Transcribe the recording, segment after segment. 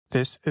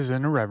This is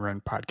an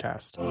Irreverent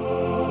podcast.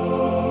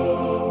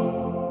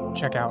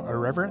 Check out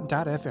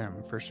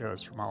irreverent.fm for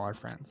shows from all our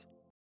friends.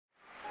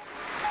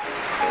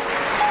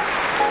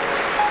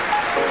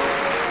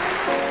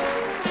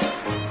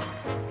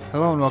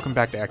 Hello and welcome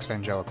back to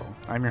Exvangelical.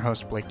 I'm your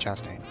host, Blake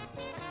Chastain.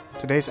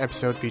 Today's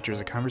episode features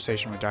a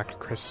conversation with Dr.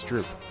 Chris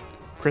Stroop.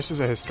 Chris is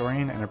a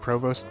historian and a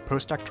provost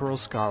postdoctoral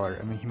scholar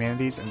in the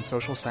humanities and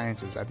social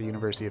sciences at the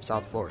University of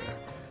South Florida,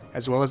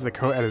 as well as the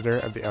co-editor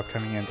of the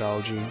upcoming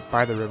anthology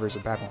By the Rivers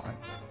of Babylon.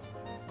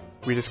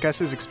 We discuss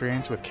his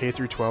experience with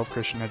K-12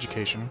 Christian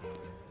education,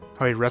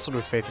 how he wrestled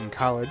with faith in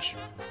college,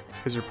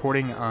 his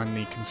reporting on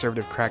the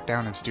conservative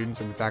crackdown of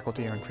students and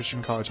faculty on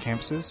Christian college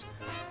campuses,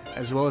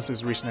 as well as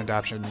his recent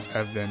adoption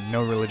of the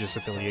no religious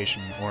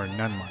affiliation or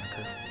none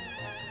moniker.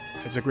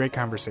 It's a great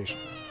conversation.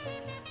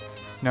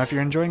 Now, if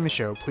you're enjoying the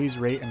show, please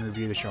rate and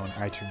review the show on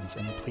iTunes,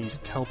 and please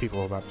tell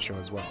people about the show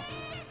as well.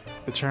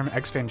 The term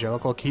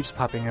exvangelical keeps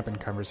popping up in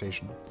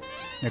conversation.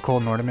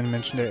 Nicole Nordeman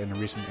mentioned it in a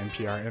recent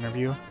NPR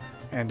interview,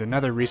 and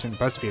another recent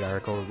BuzzFeed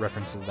article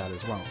references that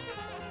as well.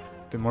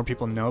 The more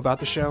people know about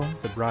the show,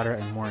 the broader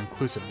and more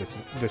inclusive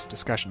this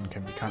discussion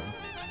can become.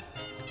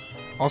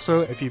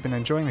 Also, if you've been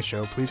enjoying the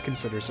show, please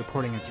consider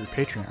supporting it through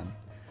Patreon.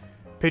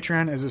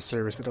 Patreon is a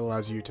service that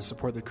allows you to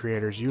support the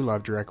creators you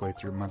love directly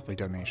through monthly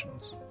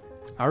donations.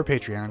 Our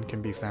Patreon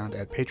can be found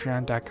at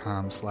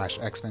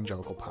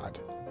patreon.com/exvangelicalpod.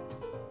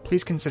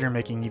 Please consider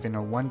making even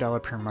a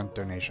 $1 per month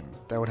donation.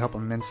 That would help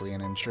immensely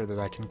and ensure that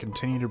I can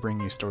continue to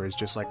bring you stories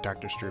just like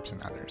Dr. Stroop's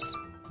and others.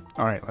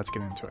 Alright, let's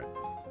get into it.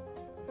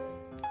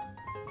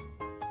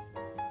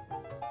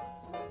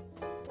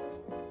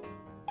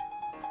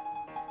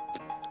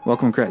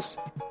 Welcome, Chris.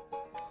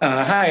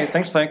 Hi,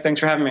 thanks, Blake. Thanks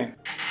for having me.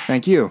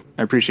 Thank you.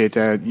 I appreciate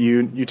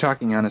you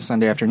talking on a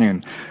Sunday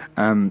afternoon.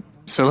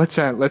 So let's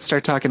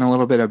start talking a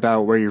little bit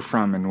about where you're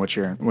from and what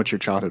your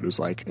childhood was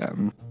like.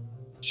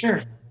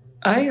 Sure.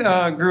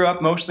 I grew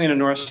up mostly in a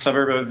north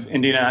suburb of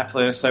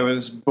Indianapolis. I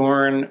was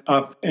born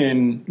up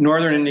in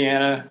northern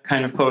Indiana,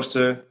 kind of close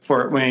to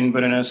Fort Wayne,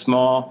 but in a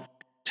small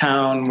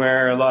town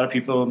where a lot of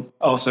people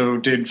also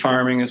did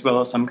farming as well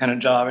as some kind of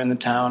job in the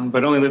town,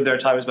 but only lived there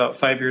until I was about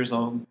 5 years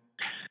old.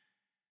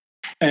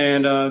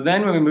 And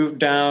then when we moved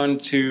down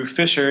to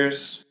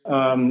Fishers,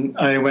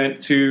 I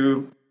went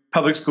to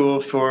public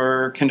school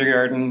for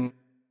kindergarten,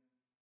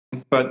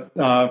 but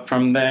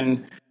from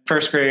then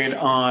first grade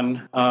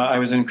on, I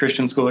was in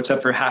Christian school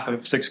except for half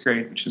of sixth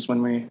grade, which is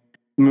when we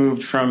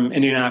moved from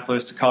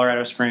Indianapolis to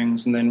Colorado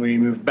Springs, and then we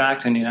moved back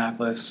to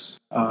Indianapolis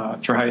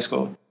for high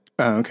school.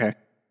 Oh, okay.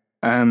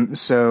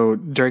 So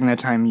during that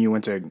time, you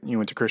went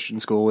to Christian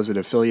school. Was it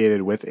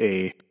affiliated with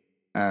a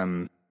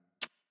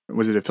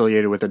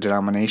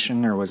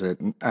denomination, or was it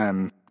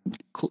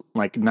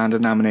like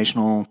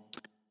non-denominational?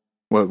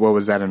 What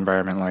was that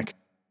environment like?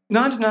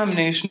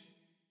 Non-denominational.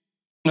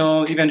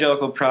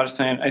 Evangelical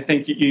Protestant. I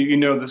think you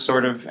know the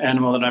sort of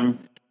animal that I'm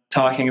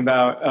talking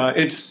about. I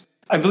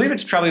believe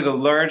it's probably the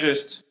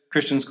largest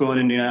Christian school in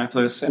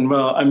Indianapolis. And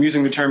well, I'm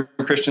using the term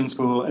Christian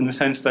school in the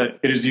sense that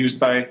it is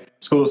used by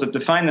schools that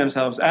define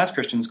themselves as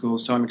Christian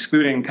schools. So I'm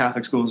excluding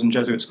Catholic schools and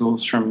Jesuit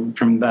schools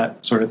from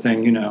that sort of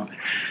thing,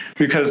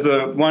 because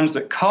the ones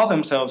that call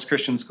themselves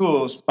Christian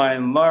schools, by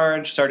and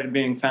large, started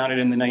being founded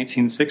in the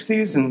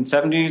 1960s and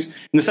 70s.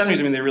 In the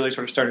 70s, they really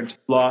sort of started to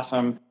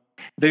blossom.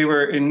 They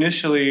were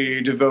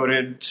initially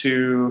devoted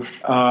to,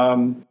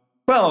 in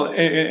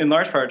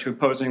large part to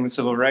opposing the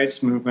civil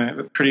rights movement,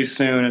 but pretty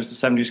soon as the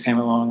 70s came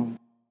along,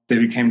 they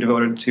became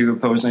devoted to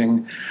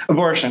opposing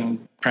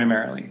abortion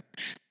primarily.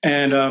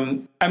 And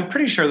I'm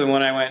pretty sure the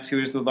one I went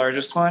to is the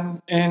largest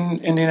one in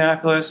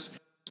Indianapolis.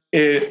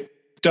 It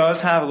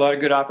does have a lot of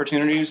good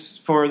opportunities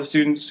for the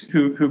students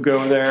who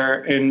go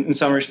there in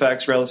some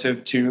respects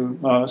relative to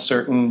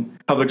certain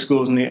public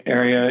schools in the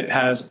area. It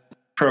has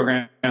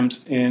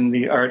programs in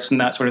the arts and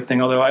that sort of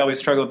thing, although I always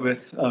struggled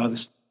with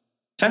the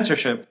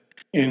censorship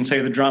in, say,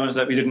 the dramas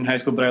that we did in high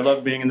school, but I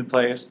loved being in the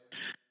plays.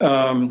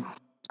 Though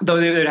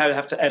they'd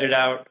have to edit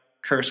out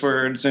curse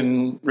words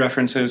and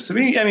references. So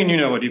you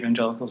know what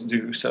evangelicals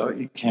do, so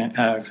you can't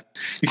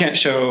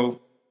show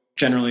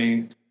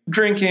generally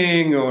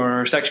drinking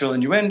or sexual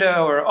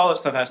innuendo, or all that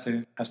stuff has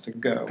to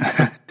go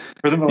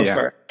for the most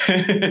part.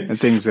 And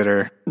things that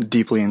are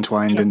deeply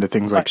entwined into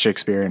things like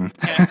Shakespeare and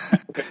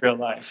real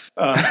life.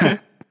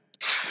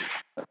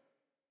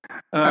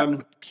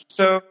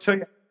 So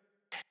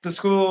the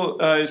school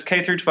is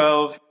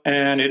K-12,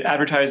 and it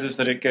advertises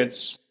that it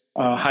gets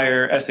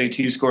higher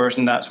SAT scores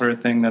and that sort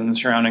of thing than the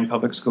surrounding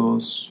public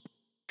schools.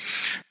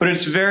 But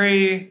it's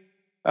very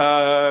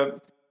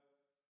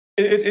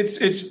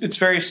it's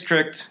very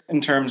strict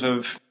in terms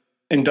of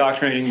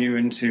indoctrinating you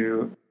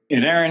into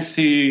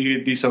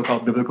inerrancy, the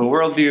so-called biblical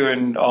worldview,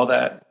 and all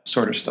that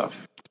sort of stuff.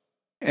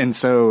 And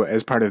so,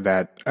 as part of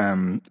that,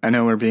 I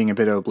know we're being a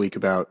bit oblique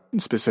about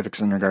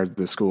specifics in regards to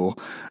the school.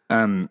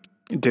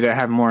 Did it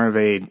have more of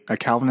a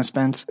Calvinist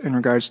bent in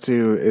regards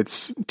to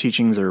its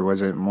teachings, or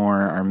was it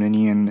more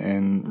Arminian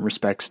in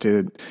respects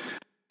to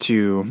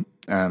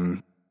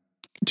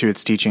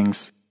its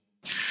teachings?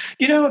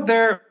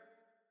 There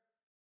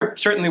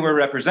certainly were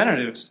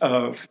representatives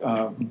of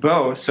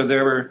both. So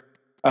there were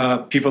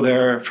people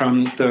there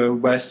from the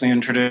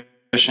Wesleyan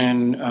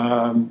tradition,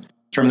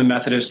 from the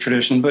Methodist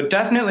tradition, but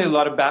definitely a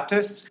lot of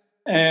Baptists.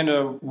 And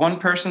one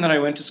person that I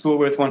went to school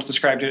with once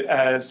described it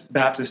as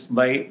Baptist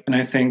light, and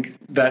I think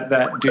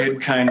that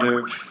did kind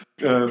of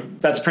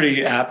that's a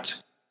pretty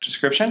apt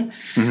description.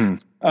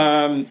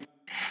 Mm-hmm.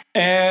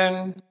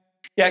 And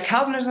yeah,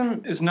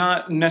 Calvinism is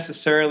not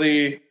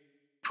necessarily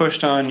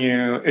pushed on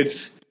you.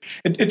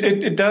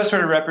 It does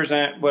sort of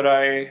represent what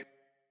I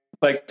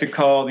like to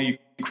call the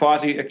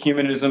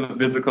quasi-ecumenism of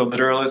biblical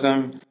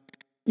literalism.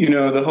 You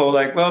know, the whole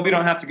like, well, we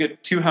don't have to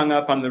get too hung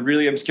up on the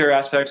really obscure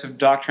aspects of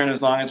doctrine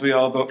as long as we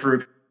all vote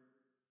for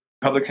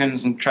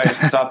Republicans and try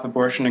to stop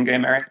abortion and gay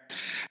marriage.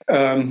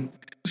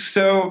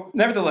 So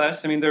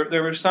nevertheless, I mean,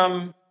 there were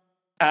some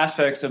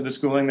aspects of the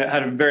schooling that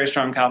had a very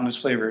strong Calvinist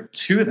flavor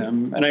to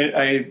them. And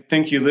I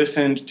think you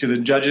listened to the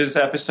Judges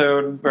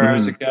episode where I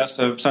was a guest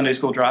of Sunday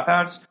School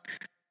Dropouts,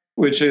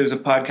 which is a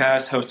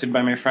podcast hosted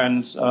by my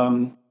friends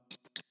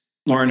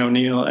Lauren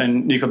O'Neill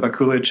and Nico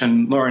Bakulich,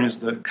 and Lauren is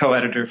the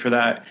co-editor for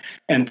that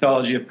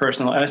anthology of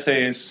personal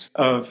essays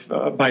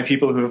by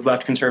people who have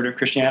left conservative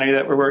Christianity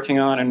that we're working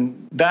on.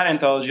 And that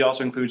anthology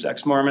also includes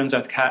ex-Mormons,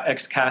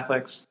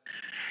 ex-Catholics,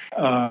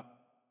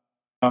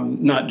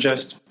 not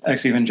just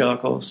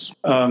ex-evangelicals.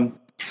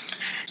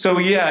 So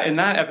yeah, in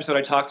that episode,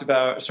 I talked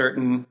about a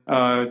certain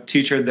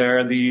teacher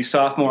there, the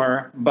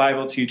sophomore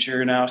Bible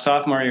teacher. Now,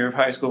 sophomore year of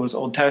high school was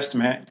Old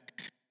Testament.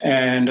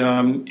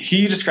 And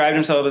he described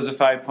himself as a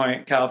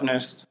 5-point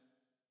Calvinist.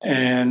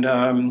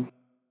 And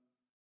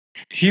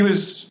he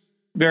was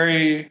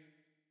very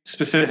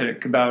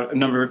specific about a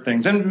number of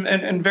things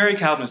and very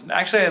Calvinist.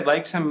 Actually, I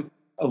liked him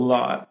a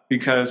lot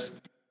because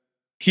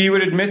he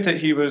would admit that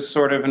he was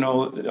sort of an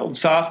old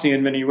softy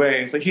in many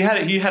ways. Like he had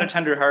a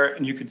tender heart,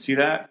 and you could see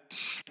that.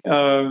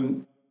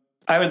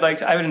 I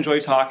would enjoy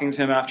talking to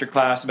him after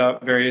class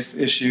about various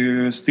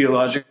issues,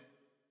 theological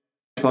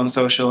and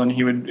social, and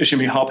he would issue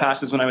me hall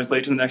passes when I was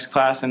late to the next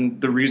class. And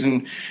the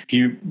reason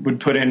he would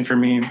put in for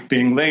me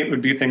being late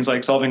would be things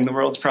like solving the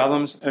world's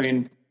problems. I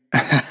mean,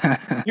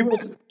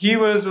 he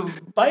was a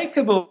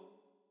likable,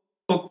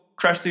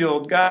 crusty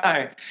old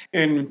guy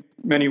in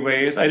many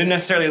ways. I didn't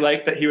necessarily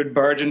like that he would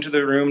barge into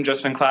the room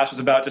just when class was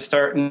about to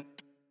start and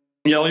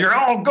yell, "You're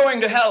all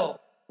going to hell,"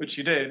 which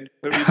he did.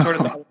 But we sort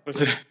of thought it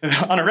was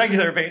on a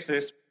regular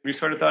basis. We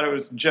sort of thought it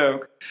was a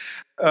joke.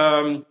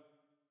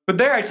 But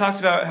there I talked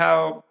about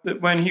how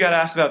when he got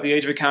asked about the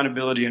age of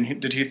accountability and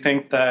did he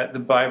think that the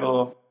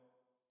Bible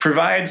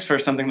provides for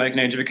something like an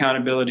age of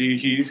accountability,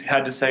 he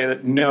had to say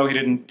that no, he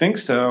didn't think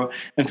so.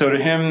 And so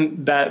to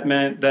him, that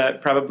meant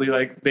that probably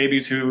like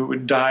babies who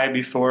would die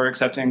before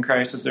accepting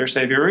Christ as their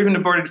savior, or even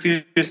aborted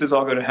fetuses,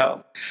 all go to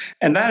hell.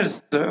 And that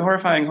is a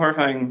horrifying,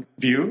 horrifying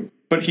view.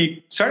 But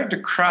he started to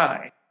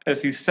cry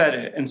as he said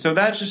it. And so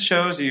that just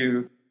shows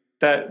you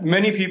that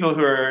many people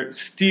who are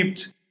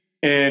steeped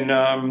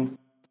in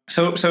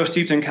so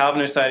steeped in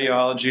Calvinist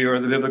ideology or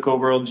the biblical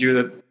worldview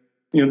that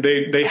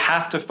they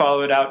have to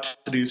follow it out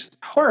to these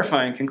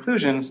horrifying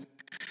conclusions,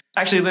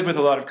 actually live with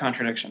a lot of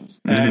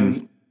contradictions. Mm-hmm.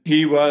 And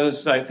he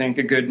was, I think,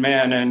 a good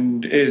man,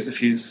 and is, if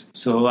he's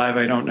still alive.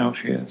 I don't know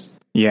if he is.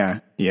 Yeah.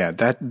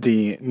 That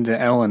the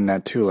L in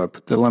that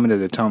tulip, the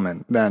limited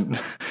atonement,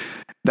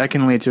 that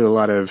can lead to a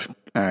lot of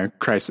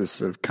crisis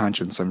of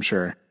conscience, I'm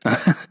sure.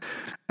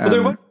 Well,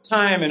 there was a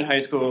time in high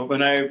school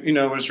when I,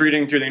 was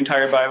reading through the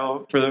entire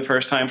Bible for the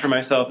first time for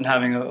myself and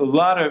having a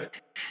lot of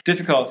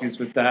difficulties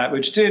with that,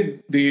 which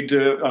did lead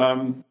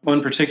to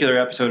one particular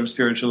episode of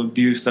spiritual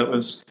abuse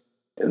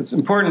it's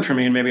important for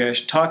me, and maybe I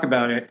should talk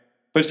about it.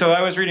 But so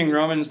I was reading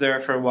Romans there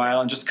for a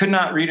while and just could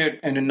not read it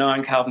in a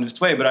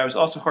non-Calvinist way, but I was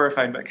also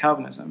horrified by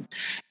Calvinism.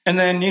 And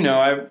then,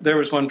 there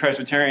was one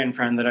Presbyterian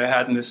friend that I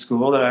had in this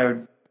school that I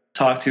would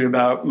talk to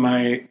about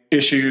my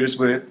issues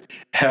with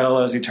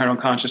hell as eternal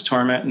conscious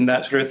torment and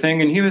that sort of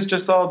thing. And he was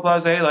just all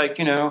blasé, like,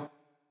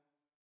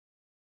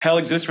 hell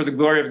exists for the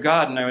glory of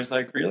God. And I was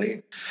like,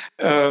 really?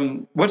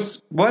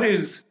 What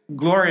is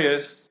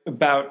glorious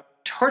about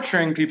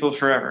torturing people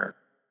forever?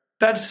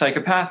 That's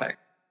psychopathic.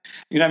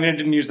 I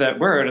didn't use that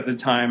word at the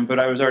time, but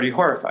I was already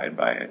horrified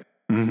by it.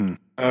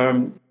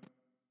 Mm-hmm.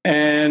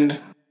 And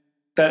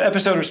that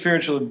episode of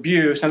spiritual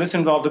abuse, now this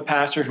involved a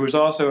pastor who was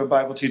also a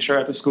Bible teacher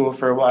at the school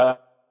for a while.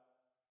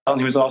 And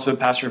he was also a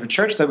pastor of a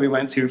church that we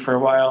went to for a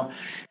while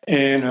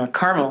in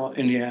Carmel,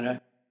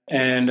 Indiana.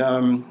 And,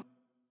 I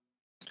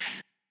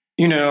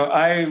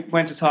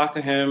went to talk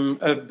to him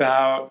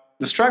about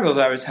the struggles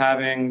I was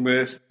having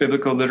with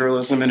biblical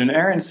literalism and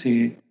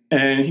inerrancy.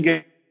 And he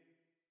gave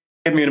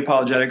me an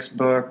apologetics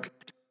book.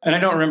 And I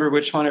don't remember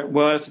which one it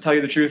was. To tell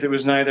you the truth, it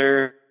was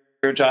neither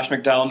Josh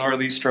McDowell nor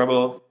Lee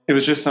Strobel. It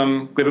was just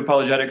some glib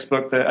apologetics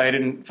book that I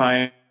didn't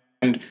find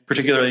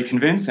particularly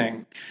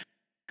convincing.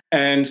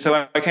 And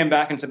so I came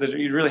back and said that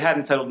he really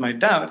hadn't settled my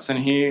doubts. And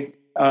he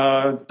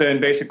then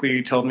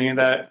basically told me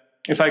that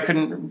if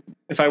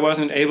I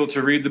wasn't able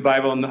to read the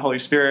Bible in the Holy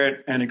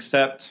Spirit and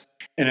accept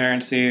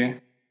inerrancy,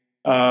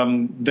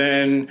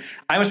 then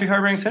I must be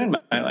harboring sin in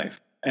my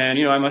life. and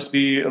I must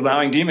be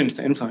allowing demons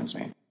to influence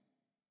me.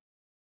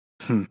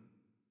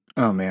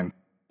 Oh man,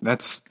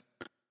 that's.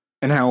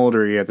 And how old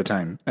were you at the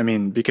time? I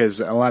mean, because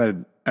a lot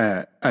of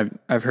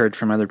I've heard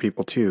from other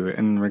people too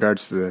in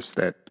regards to this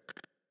that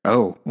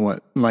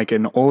like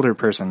an older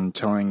person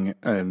telling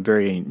a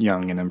very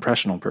young and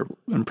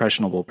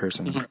impressionable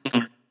person,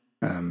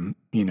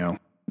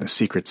 a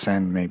secret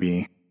sin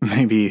maybe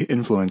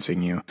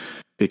influencing you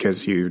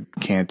because you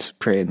can't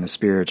pray in the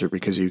Spirit or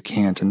because you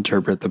can't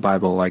interpret the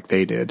Bible like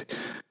they did.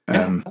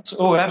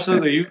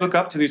 Absolutely. You look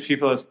up to these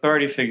people as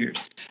authority figures.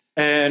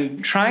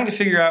 And trying to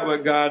figure out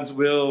what God's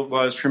will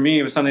was for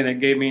me was something that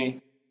gave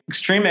me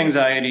extreme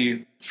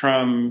anxiety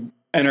from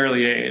an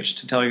early age,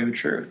 to tell you the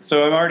truth.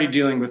 So I'm already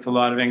dealing with a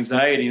lot of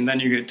anxiety, and then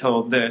you get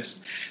told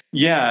this.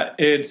 Yeah,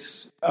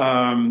 it's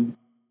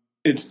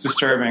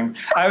disturbing.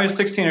 I was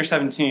 16 or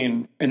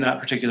 17 in that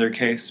particular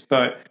case,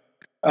 but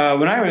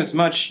when I was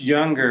much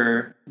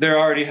younger, there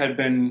already had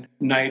been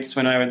nights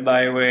when I would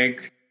lie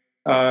awake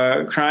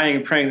crying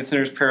and praying the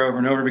sinner's prayer over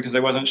and over because I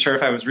wasn't sure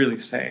if I was really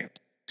saved.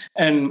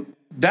 And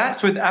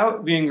that's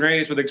without being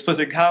raised with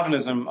explicit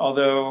Calvinism,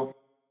 although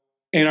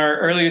in our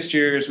earliest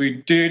years, we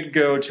did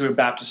go to a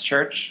Baptist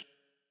church.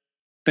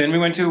 Then we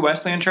went to a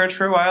Wesleyan church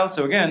for a while.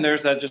 So again,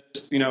 there's that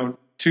just,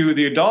 to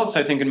the adults,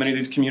 I think, in many of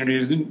these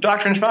communities,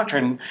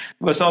 doctrine.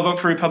 Let's all vote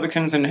for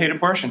Republicans and hate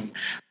abortion.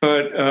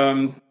 But,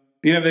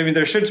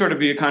 there should sort of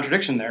be a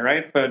contradiction there,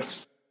 right?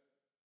 But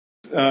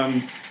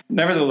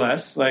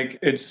nevertheless,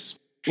 it's,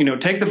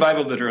 take the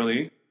Bible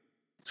literally.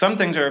 Some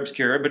things are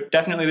obscure, but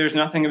definitely there's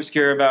nothing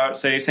obscure about,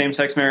 say,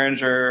 same-sex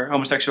marriage or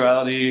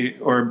homosexuality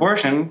or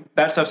abortion.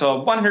 That stuff's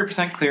all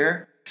 100%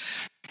 clear.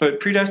 But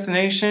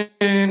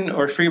predestination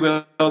or free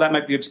will, that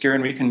might be obscure,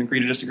 and we can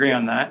agree to disagree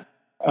on that,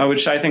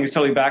 which I think is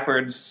totally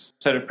backwards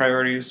set of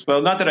priorities.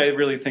 Well, not that I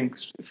really think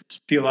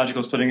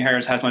theological splitting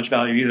hairs has much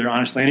value either,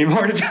 honestly,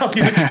 anymore, to tell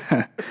you.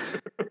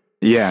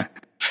 Yeah.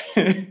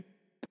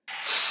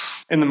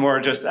 In the more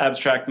just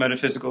abstract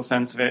metaphysical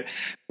sense of it.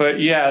 But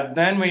yeah,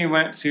 then we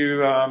went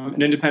to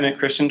an independent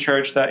Christian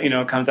church that,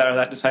 comes out of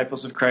that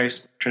Disciples of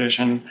Christ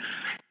tradition,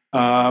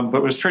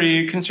 but was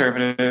pretty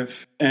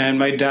conservative. And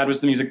my dad was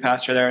the music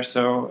pastor there.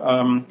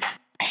 So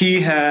he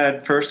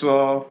had, first of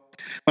all,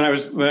 when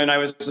I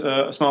was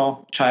a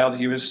small child,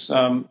 he was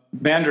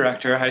band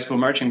director, a high school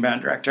marching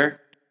band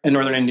director in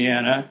Northern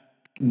Indiana.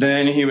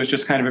 Then he was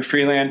just kind of a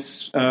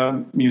freelance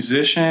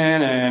musician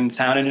and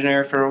sound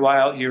engineer for a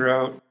while. He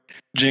wrote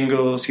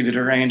jingles, he did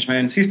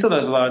arrangements. He still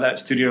does a lot of that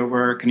studio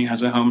work, and he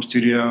has a home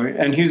studio.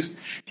 And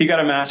he got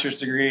a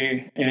master's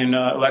degree in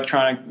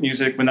electronic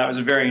music when that was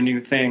a very new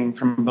thing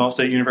from Ball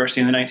State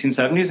University in the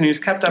 1970s. And he's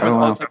kept up with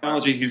all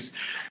technology. He's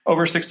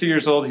over 60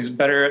 years old. He's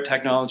better at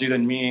technology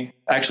than me,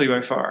 actually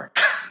by far.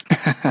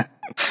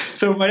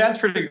 So my dad's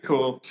pretty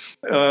cool.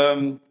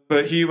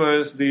 But he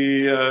was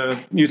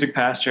the music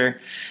pastor.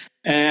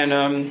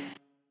 And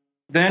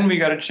then we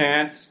got a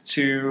chance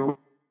to...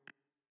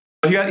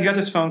 He got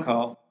this phone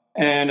call.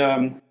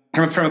 And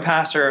from a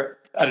pastor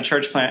at a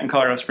church plant in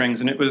Colorado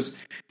Springs. And it was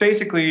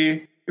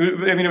basically,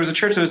 it was a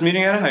church that was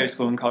meeting at a high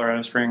school in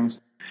Colorado Springs.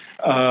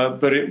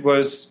 But it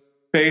was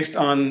based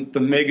on the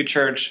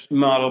megachurch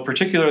model,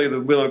 particularly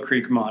the Willow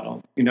Creek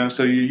model.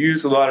 So you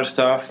use a lot of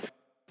stuff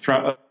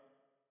from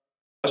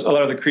a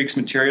lot of the Creek's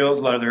materials,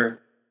 a lot of their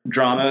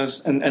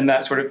dramas and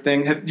that sort of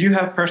thing. Do you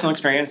have personal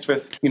experience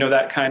with,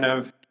 that kind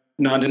of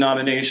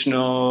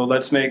non-denominational,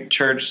 let's make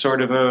church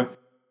sort of a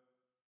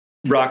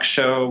rock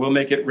show? We'll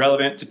make it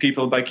relevant to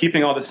people by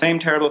keeping all the same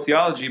terrible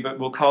theology, but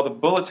we'll call the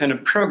bulletin a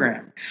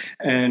program,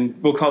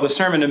 and we'll call the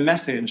sermon a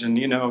message,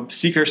 and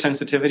seeker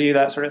sensitivity,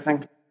 that sort of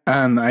thing.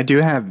 I do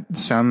have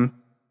some.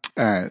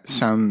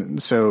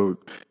 So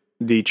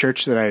the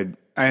church that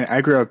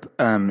I grew up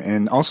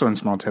also in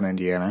small town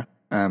Indiana,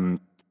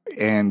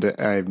 and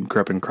I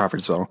grew up in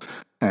Crawfordsville,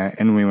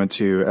 and we went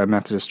to a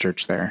Methodist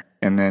church there.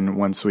 And then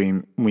once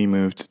we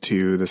moved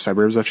to the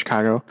suburbs of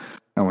Chicago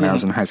when I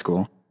was in high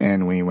school.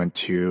 And we went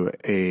to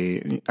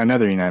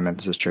another United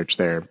Methodist church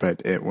there,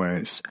 but it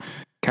was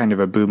kind of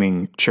a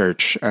booming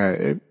church.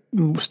 It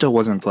still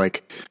wasn't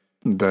like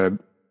the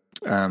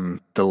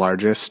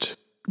largest.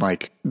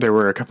 Like there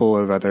were a couple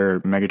of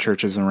other mega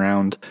churches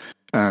around.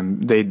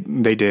 They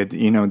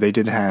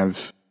did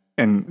have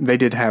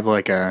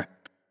like a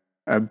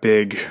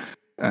big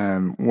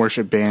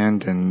worship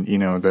band and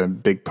the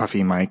big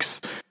puffy mics,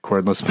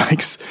 cordless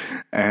mics,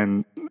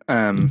 and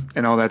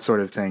all that sort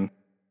of thing.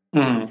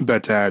 Mm-hmm.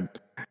 But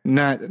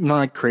not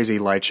like crazy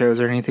light shows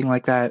or anything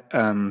like that.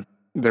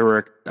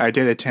 I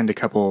did attend a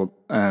couple.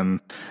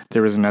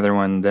 There was another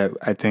one that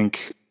I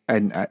think I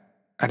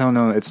don't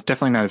know. It's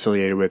definitely not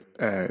affiliated with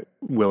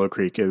Willow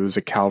Creek. It was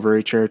a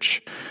Calvary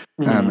church,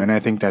 and I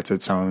think that's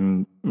its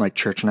own like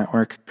church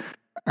network.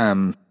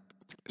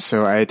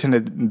 So I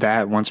attended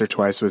that once or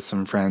twice with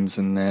some friends,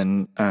 and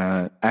then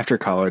after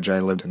college, I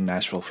lived in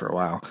Nashville for a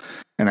while,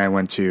 and I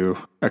went to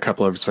a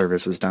couple of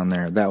services down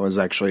there. That was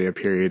actually a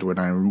period when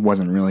I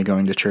wasn't really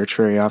going to church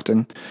very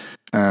often,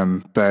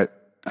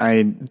 but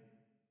I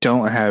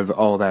don't have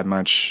all that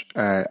much.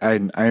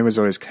 I was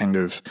always kind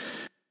of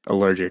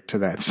allergic to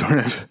that sort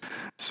of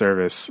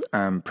service.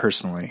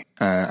 Personally,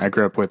 I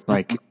grew up with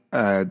like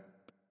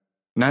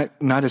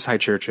not as high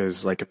church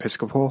as like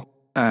Episcopal.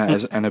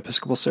 As an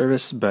Episcopal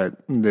service,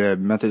 but the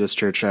Methodist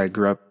church I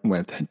grew up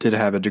with did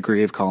have a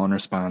degree of call and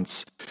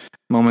response.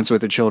 Moments with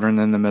the children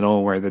in the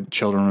middle where the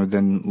children would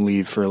then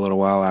leave for a little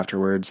while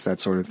afterwards, that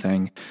sort of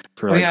thing,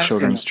 for like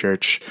children's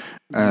church.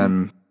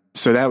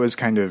 So that was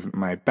kind of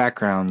my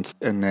background.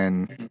 And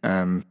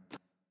then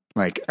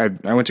like I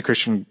went to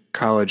Christian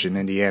college in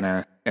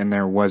Indiana, and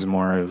there was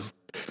more of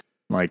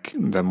like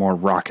the more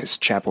raucous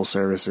chapel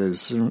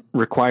services,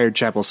 required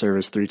chapel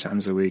service 3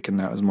 times a week, and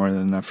that was more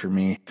than enough for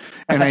me.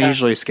 And I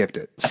usually skipped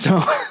it.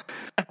 So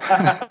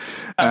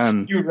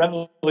you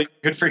rebel,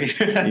 good for you.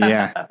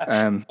 Yeah.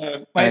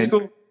 My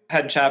school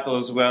had chapel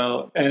as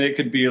well, and it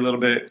could be a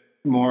little bit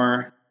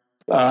more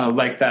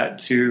like that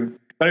too.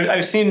 But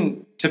I've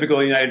seen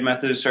typical United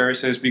Methodist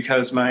services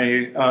because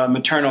my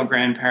maternal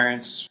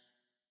grandparents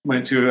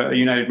went to a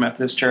United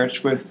Methodist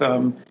church with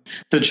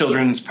the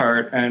children's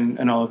part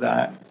and all of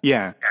that.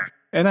 Yeah,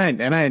 and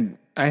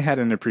I had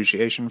an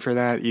appreciation for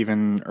that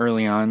even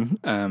early on.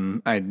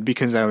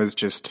 Because I was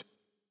just,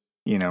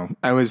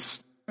 I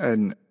was I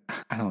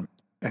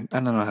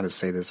don't know how to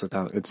say this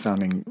without it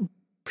sounding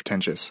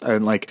pretentious. I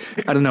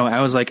don't know.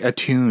 I was like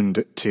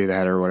attuned to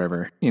that or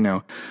whatever,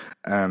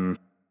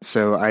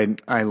 So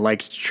I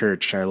liked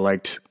church. I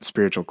liked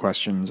spiritual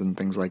questions and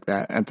things like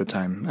that at the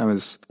time. I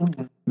was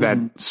that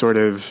sort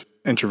of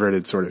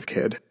introverted sort of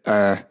kid.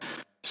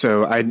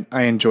 So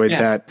I enjoyed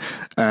that.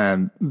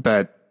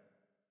 But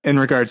in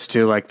regards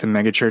to like the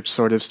megachurch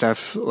sort of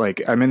stuff,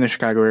 like I'm in the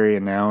Chicago area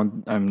now.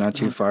 I'm not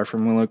too far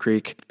from Willow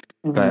Creek,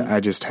 but I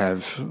just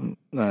have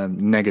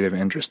negative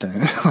interest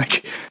in it.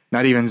 Like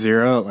not even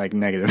zero, like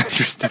negative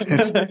interest in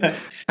it.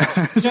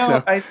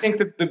 So I think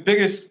that the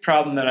biggest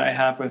problem that I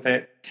have with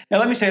it. Now,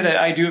 let me say that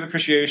I do have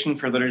appreciation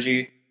for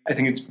liturgy. I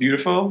think it's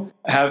beautiful.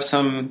 I have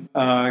some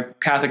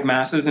Catholic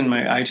masses in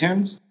my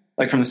iTunes,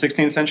 like from the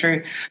 16th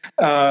century.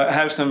 I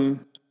have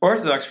some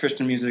Orthodox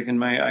Christian music in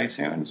my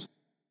iTunes.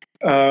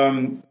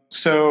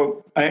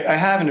 So I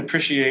have an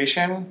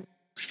appreciation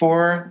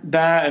for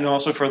that, and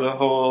also for the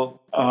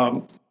whole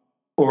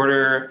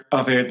order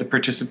of it, the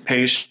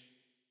participation,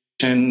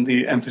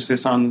 the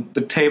emphasis on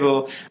the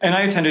table. And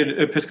I attended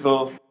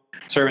Episcopal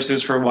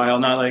services for a while,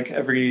 not like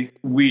every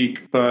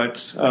week,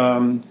 but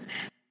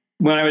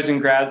when I was in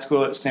grad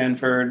school at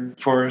Stanford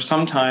for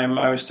some time,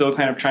 I was still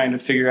kind of trying to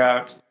figure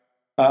out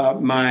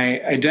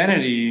my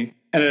identity.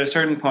 And at a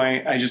certain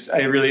point,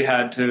 I really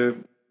had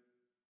to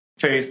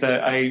face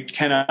that I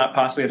cannot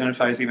possibly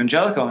identify as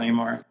evangelical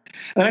anymore.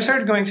 And I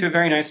started going to a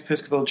very nice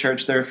Episcopal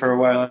church there for a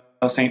while,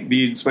 St.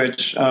 Bede's,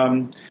 which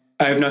I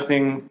have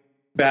nothing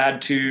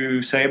bad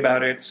to say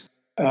about it.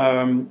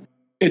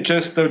 It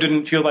just, though,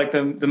 didn't feel like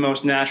the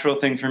most natural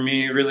thing for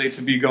me, really,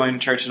 to be going to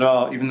church at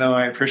all, even though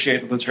I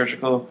appreciate the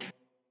liturgical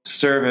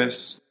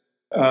service.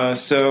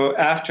 So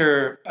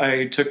after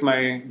I took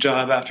my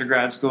job after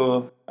grad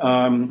school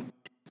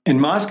in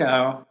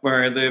Moscow,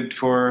 where I lived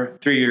for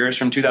 3 years,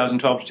 from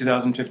 2012 to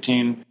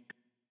 2015,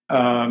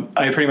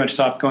 I pretty much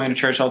stopped going to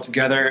church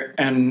altogether,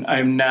 and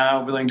I'm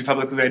now willing to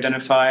publicly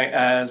identify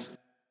as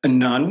a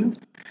nun,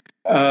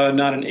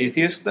 not an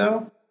atheist,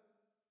 though.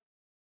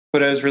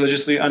 But as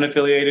religiously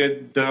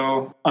unaffiliated,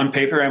 though on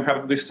paper I'm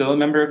probably still a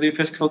member of the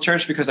Episcopal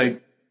Church, because I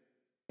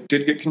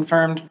did get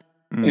confirmed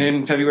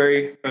in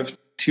February of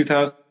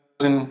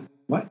 2000.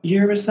 What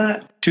year was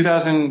that?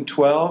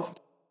 2012.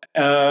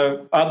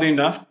 Oddly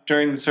enough,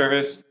 during the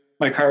service,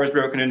 my car was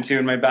broken into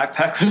and my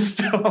backpack was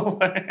still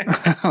away.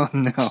 Oh,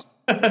 no.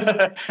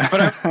 But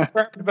I was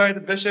confirmed by the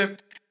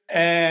bishop,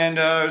 and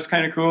it was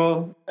kind of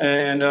cool.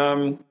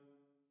 And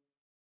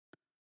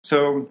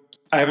so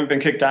I haven't been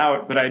kicked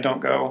out, but I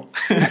don't go.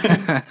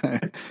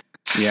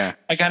 Yeah.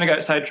 I kind of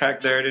got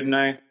sidetracked there, didn't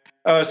I?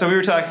 So we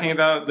were talking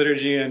about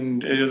liturgy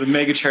and the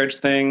megachurch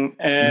thing.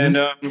 And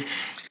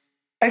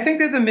I think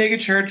that the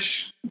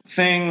megachurch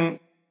thing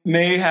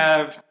may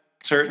have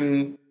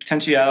certain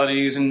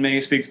potentialities and may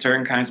speak to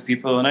certain kinds of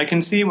people. And I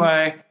can see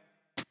why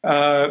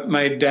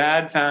my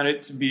dad found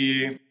it to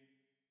be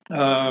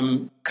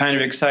kind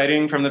of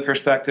exciting from the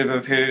perspective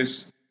of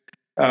his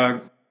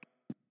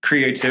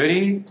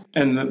creativity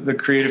and the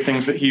creative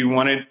things that he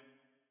wanted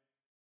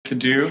to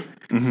do,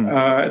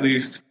 at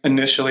least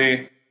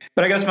initially.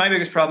 But I guess my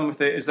biggest problem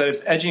with it is that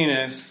its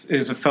edginess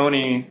is a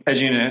phony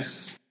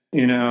edginess,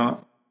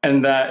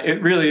 and that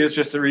it really is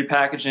just a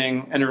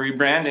repackaging and a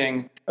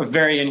rebranding of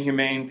very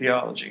inhumane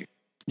theology.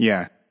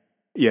 Yeah.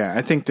 Yeah,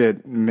 I think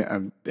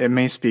that it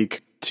may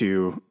speak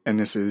to, and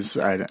this is,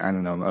 I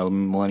don't know, a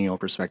millennial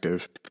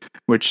perspective,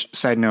 which,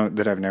 side note,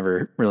 that I've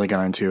never really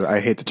gone into.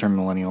 I hate the term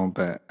millennial,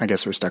 but I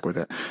guess we're stuck with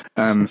it.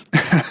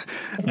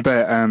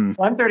 But I'm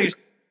 30,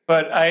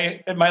 but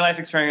my life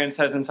experience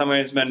has in some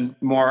ways been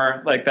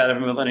more like that of a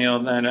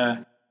millennial than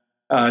a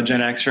Gen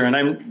Xer, and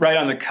I'm right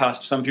on the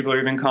cusp. Some people are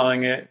even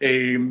calling it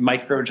a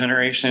micro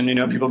generation,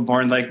 people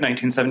born like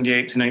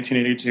 1978 to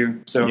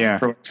 1982. So yeah.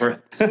 For what it's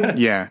worth.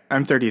 Yeah,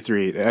 I'm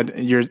 33.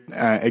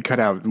 It cut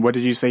out. What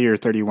did you say? You're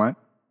 31?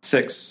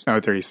 36. Oh,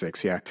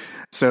 36, yeah.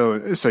 So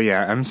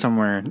yeah, I'm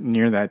somewhere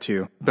near that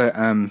too. But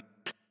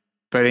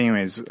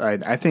anyways,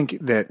 I think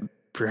that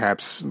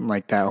perhaps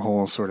like that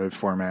whole sort of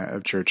format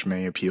of church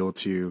may appeal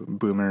to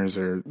boomers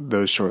or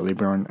those shortly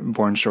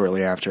born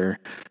shortly after.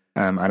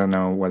 I don't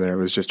know whether it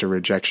was just a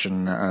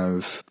rejection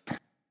of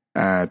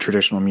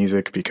traditional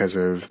music because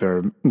of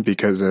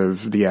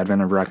the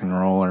advent of rock and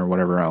roll or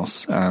whatever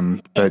else.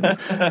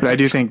 But I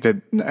do think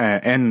that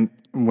and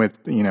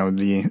with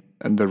the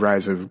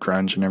rise of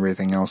grunge and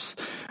everything else,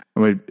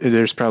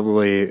 there's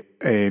probably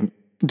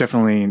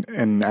definitely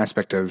an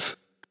aspect of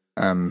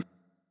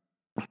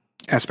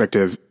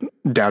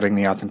doubting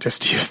the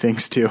authenticity of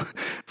things too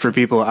for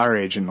people our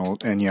age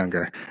and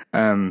younger.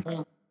 But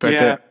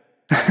yeah.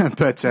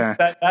 but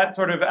that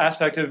sort of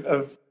aspect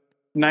of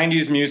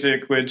 90s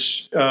music,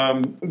 which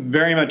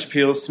very much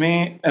appeals to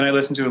me, and I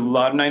listen to a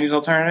lot of 90s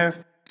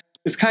alternative,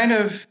 is kind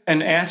of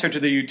an answer to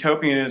the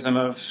utopianism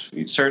of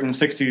certain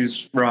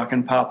 60s rock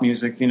and pop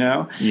music,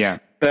 Yeah.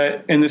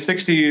 That in the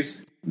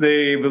 60s,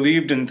 they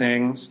believed in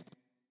things,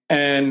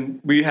 and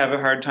we have a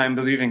hard time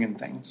believing in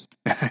things.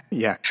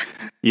 Yeah.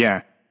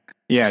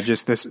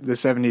 Just the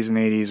 70s and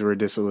 80s were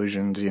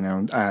disillusioned,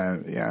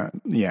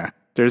 Yeah.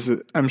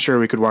 I'm sure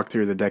we could walk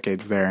through the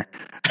decades there.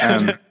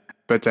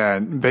 But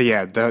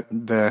yeah,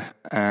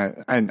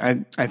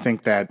 I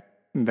think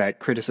that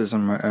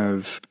criticism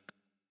of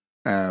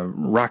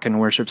rock and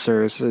worship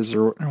services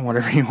or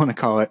whatever you want to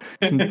call it,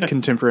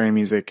 contemporary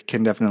music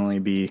can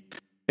definitely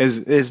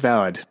is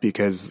valid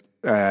because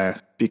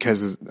of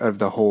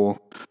the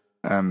whole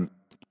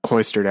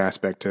cloistered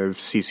aspect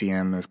of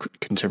CCM, of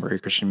contemporary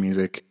Christian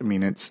music. I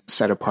mean, it's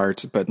set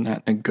apart, but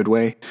not in a good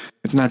way.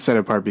 It's not set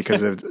apart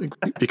because of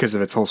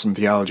its wholesome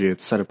theology.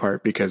 It's set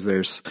apart because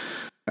there's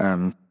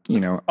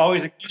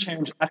always a key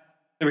change,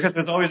 because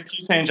there's always a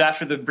key change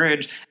after the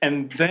bridge,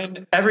 and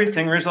then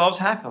everything resolves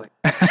happily.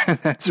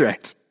 That's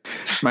right.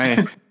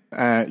 My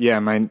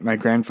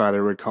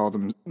grandfather would call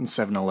them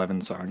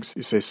 7-11 songs.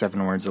 You say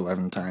 7 words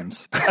 11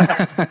 times.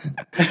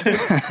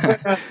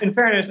 In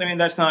fairness, I mean,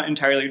 that's not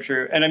entirely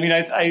true. And I mean,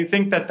 I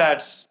think that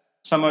that's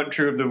somewhat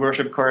true of the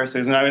worship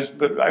choruses. And I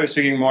was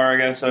speaking more, I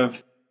guess,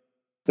 of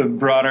the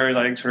broader,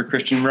 like, sort of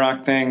Christian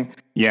rock thing.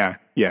 Yeah.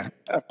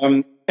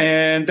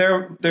 And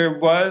there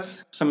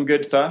was some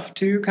good stuff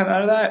to come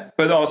out of that,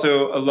 but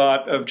also a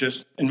lot of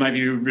just, in my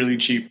view, really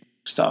cheap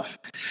stuff.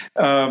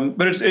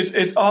 But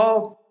it's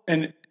all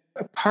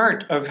a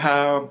part of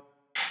how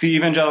the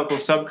evangelical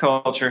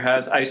subculture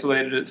has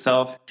isolated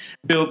itself,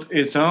 built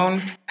its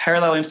own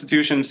parallel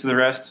institutions to the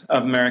rest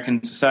of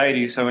American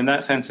society. So in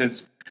that sense,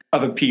 it's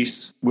of a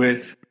piece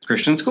with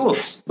Christian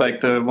schools,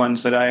 like the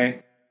ones that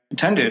I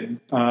attended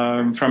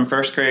from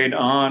first grade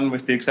on,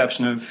 with the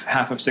exception of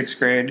half of sixth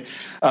grade,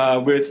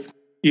 with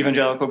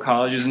evangelical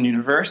colleges and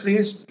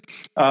universities,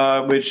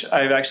 which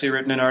I've actually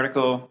written an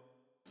article,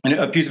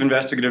 a piece of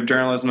investigative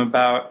journalism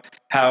about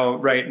how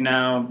right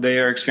now they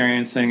are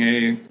experiencing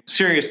a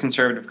serious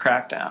conservative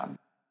crackdown.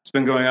 It's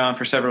been going on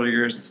for several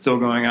years. It's still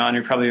going on.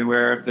 You're probably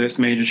aware of this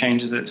major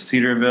changes at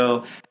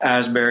Cedarville,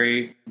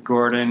 Asbury,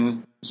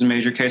 Gordon is a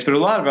major case, but a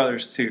lot of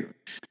others too.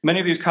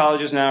 Many of these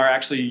colleges now are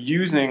actually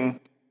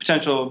using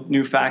potential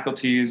new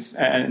faculties,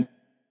 and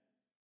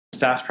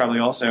staff's probably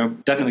also,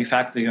 definitely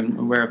faculty, I'm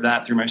aware of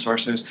that through my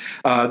sources,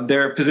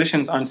 their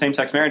positions on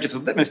same-sex marriage as a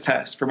litmus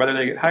test for whether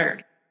they get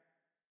hired.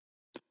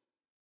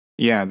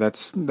 Yeah,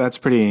 that's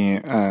pretty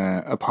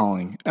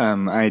appalling.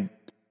 I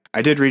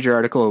did read your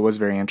article. It was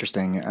very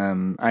interesting.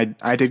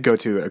 I did go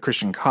to a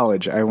Christian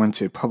college. I went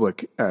to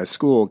public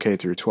school K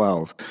through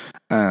 12,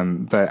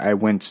 but I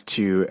went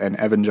to an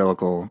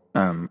evangelical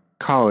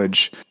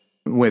college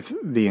with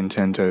the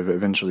intent of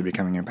eventually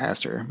becoming a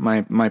pastor.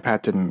 My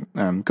path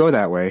didn't go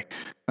that way,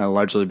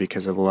 largely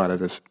because of a lot of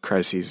the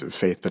crises of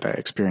faith that I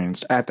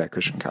experienced at that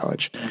Christian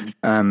college.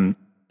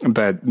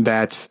 But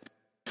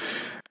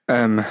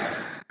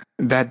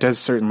that does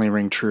certainly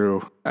ring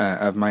true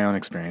of my own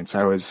experience.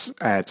 I was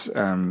at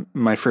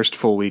my first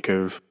full week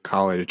of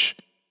college.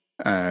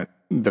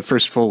 The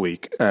first full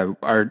week,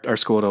 our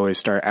school would always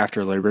start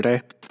after Labor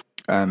Day.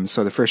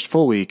 So the first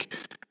full week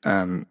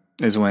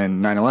is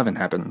when 9/11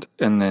 happened,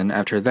 and then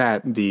after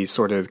that, this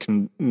sort of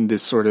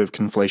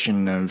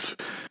conflation of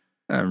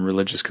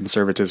religious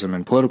conservatism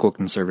and political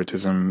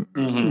conservatism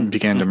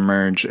began to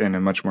merge in a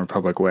much more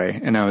public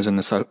way. And I was in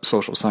the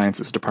social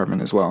sciences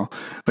department as well,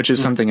 which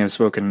is something I've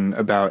spoken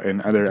about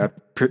in other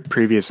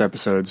previous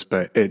episodes,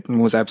 but it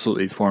was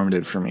absolutely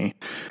formative for me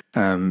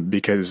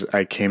because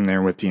I came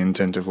there with the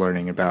intent of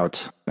learning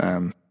about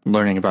the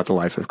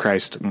life of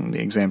Christ and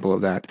the example of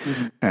that,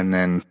 and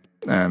then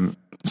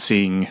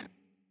seeing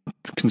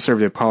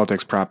conservative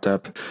politics propped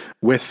up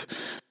with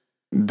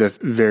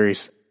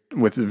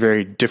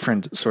very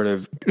different sort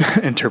of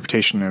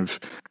interpretation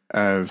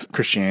of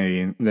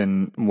Christianity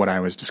than what I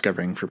was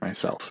discovering for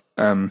myself.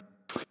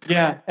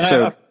 Yeah,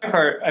 and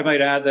I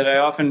might add that I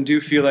often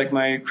do feel like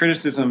my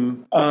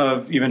criticism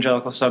of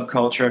evangelical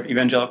subculture, of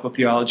evangelical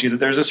theology, that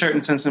there's a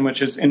certain sense in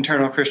which it's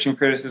internal Christian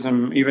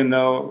criticism, even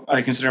though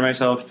I consider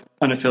myself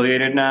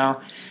unaffiliated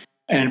now.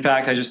 And in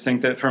fact, I just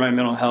think that for my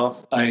mental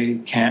health, I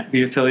can't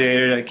be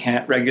affiliated. I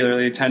can't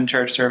regularly attend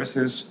church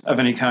services of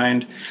any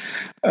kind.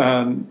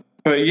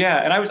 But yeah,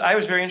 and I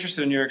was very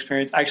interested in your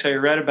experience. Actually, I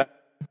read about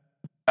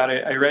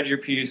it. I read your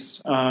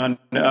piece on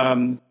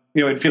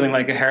feeling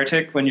like a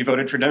heretic when you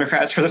voted for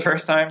Democrats for the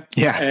first time.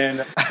 Yeah,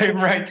 and I'm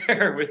right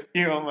there with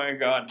you. Oh my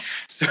God!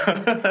 So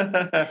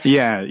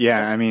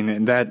yeah. I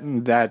mean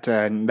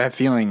that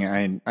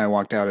feeling. I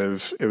walked out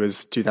of. It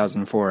was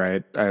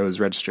 2004. I was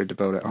registered to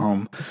vote at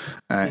home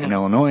in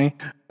Illinois,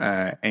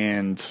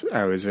 and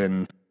I was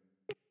in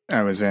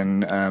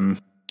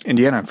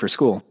Indiana for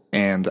school,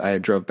 and I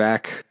drove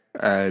back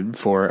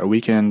for a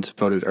weekend,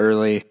 voted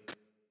early.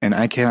 And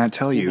I cannot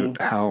tell you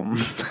how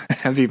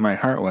heavy my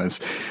heart was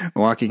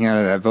walking out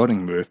of that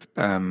voting booth.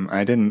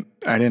 I didn't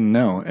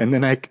know. And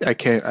then I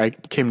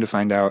came to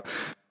find out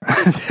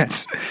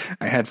that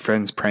I had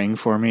friends praying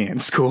for me in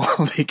school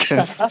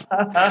because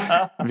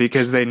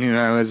they knew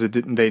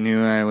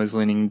I was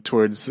leaning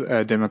towards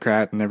a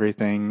Democrat and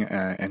everything.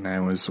 And I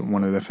was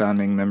one of the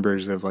founding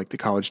members of like the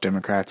college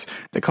Democrats.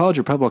 The college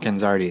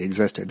Republicans already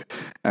existed.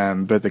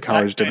 But the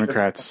college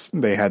Democrats,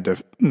 they had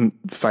to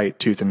fight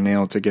tooth and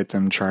nail to get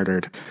them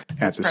chartered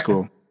at the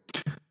school.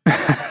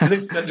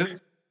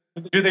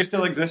 Do they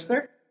still exist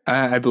there?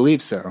 I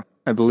believe so.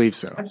 But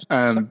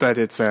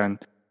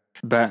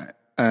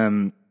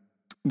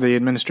the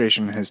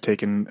administration has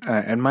taken,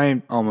 and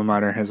my alma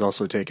mater has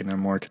also taken a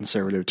more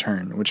conservative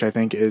turn, which I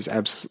think is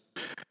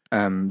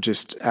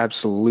just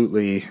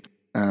absolutely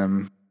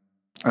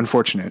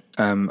unfortunate.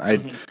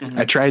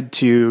 I tried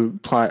to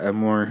plot a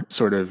more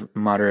sort of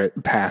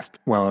moderate path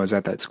while I was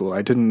at that school.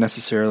 I didn't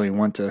necessarily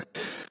want to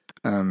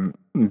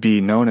be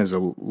known as a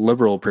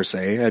liberal per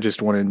se. I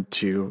just wanted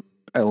to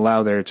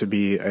allow there to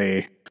be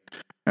a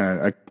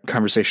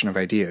conversation of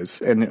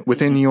ideas. And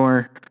within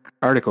your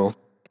article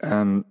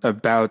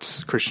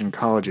about Christian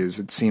colleges,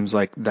 it seems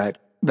like that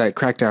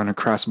crackdown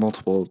across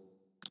multiple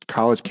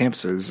college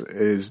campuses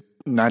is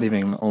not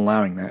even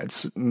allowing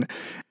that.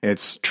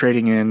 It's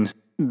trading in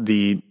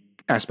the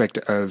aspect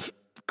of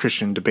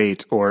Christian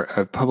debate or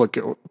of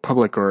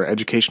public or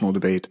educational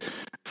debate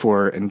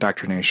for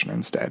indoctrination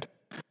instead.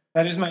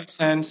 That is my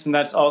sense, and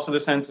that's also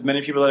the sense of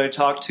many people that I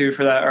talked to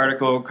for that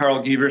article.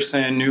 Carl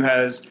Giberson, who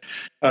has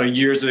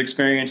years of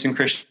experience in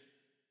Christian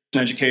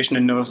education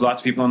and knows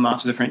lots of people in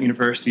lots of different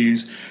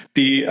universities.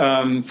 The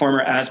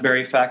former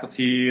Asbury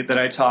faculty that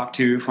I talked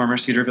to, former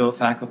Cedarville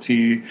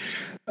faculty.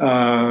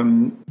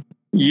 There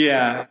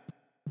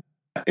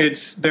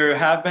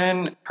have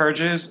been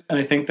purges, and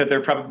I think that they're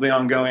probably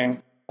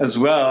ongoing as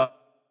well,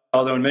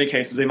 although in many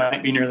cases they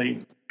might be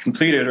nearly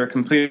completed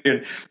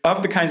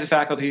of the kinds of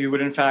faculty who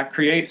would in fact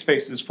create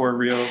spaces for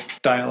real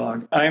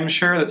dialogue. I'm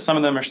sure that some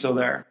of them are still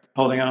there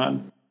holding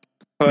on,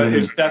 but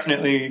it's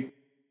definitely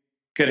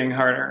getting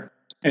harder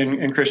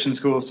in Christian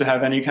schools to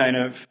have any kind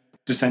of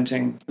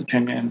dissenting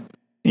opinion.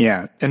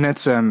 Yeah, and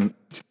that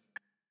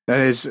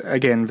is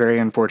again very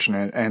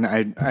unfortunate. And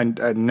I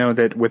know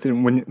that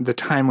when the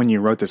time when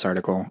you wrote this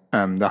article,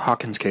 the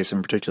Hawkins case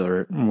in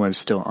particular was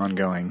still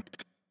ongoing,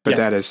 but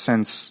that has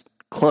since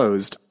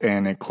closed,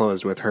 and it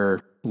closed with her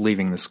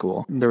leaving the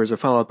school. There was a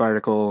follow-up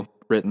article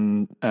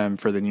written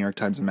for the New York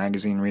Times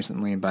Magazine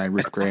recently by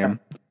Ruth Graham,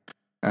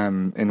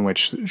 in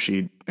which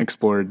she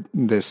explored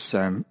this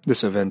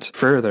event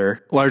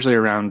further, largely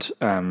around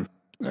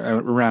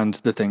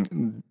Wheaton's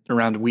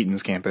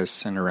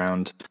campus and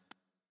around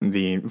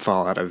the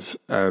fallout of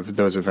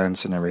those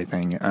events and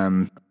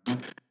everything.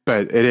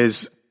 But it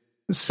is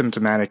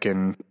symptomatic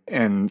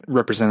and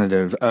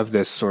representative of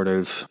this sort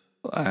of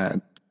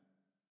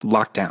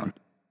lockdown.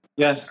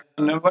 Yes,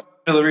 and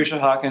what Valerisha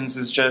Hawkins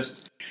is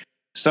just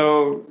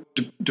so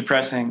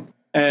depressing.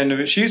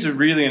 And she's a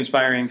really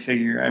inspiring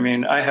figure. I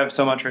mean, I have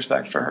so much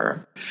respect for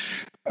her.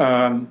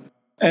 And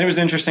it was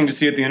interesting to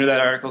see at the end of that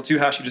article, too,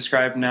 how she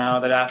described now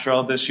that after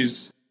all this,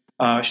 she's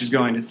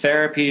going to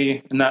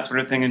therapy and that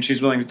sort of thing, and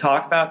she's willing to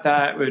talk about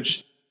that,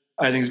 which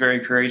I think is very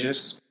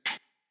courageous.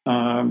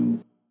 But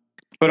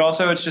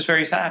also, it's just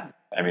very sad.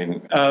 I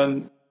mean,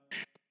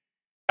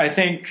 I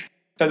think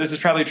that this is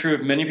probably true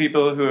of many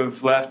people who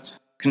have left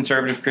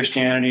conservative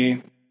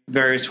Christianity,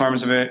 various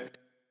forms of it.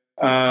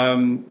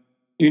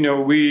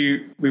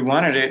 We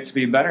wanted it to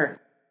be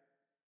better.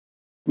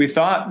 We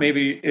thought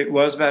maybe it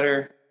was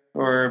better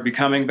or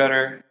becoming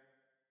better.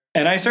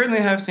 And I certainly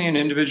have seen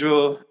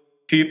individual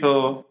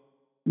people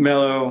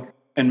mellow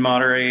and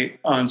moderate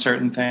on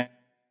certain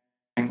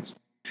things.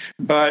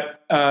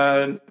 But,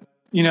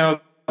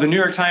 the New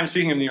York Times,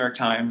 speaking of New York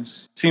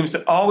Times, seems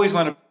to always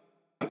want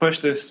to push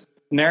this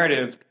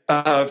narrative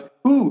of,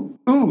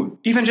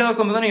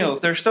 evangelical millennials,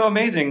 they're so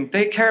amazing.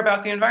 They care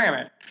about the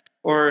environment.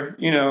 Or,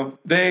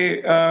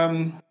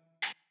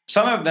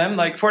 some of them,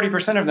 like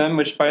 40% of them,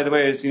 which, by the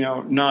way, is,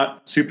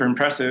 not super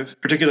impressive,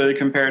 particularly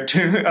compared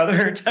to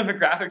other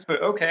demographics, but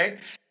okay,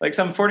 like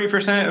some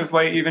 40% of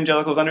white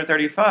evangelicals under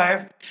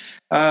 35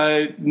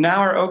 now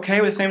are okay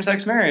with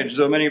same-sex marriage,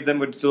 though many of them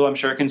would still, I'm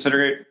sure,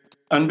 consider it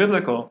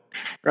unbiblical,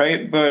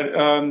 right? But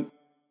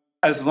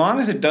as long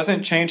as it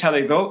doesn't change how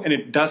they vote, and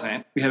it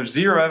doesn't, we have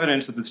zero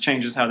evidence that this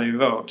changes how they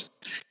vote.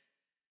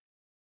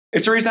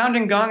 It's a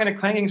resounding gong and a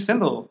clanging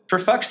cymbal. For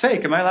fuck's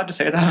sake, am I allowed to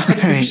say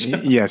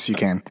that? Yes, you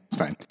can. It's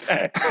fine.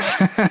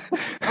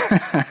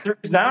 It's a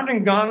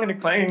resounding gong and a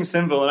clanging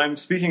cymbal, and I'm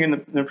speaking in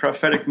the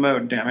prophetic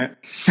mode, damn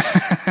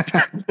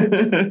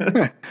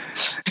it.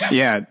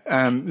 Yeah.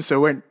 So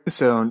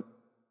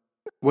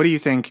what do you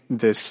think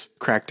this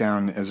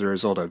crackdown is a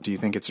result of? Do you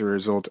think it's a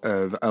result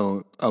of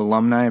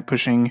alumni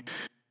pushing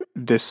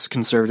this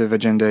conservative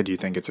agenda? Do you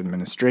think it's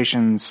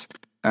administrations?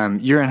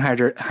 You're in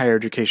higher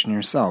education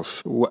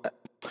yourself.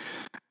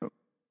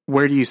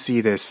 Where do you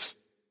see this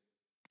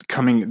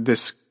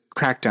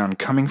crackdown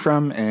coming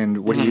from, and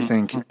what do you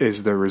think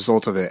is the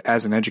result of it?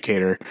 As an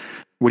educator,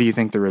 what do you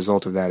think the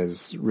result of that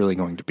is really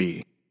going to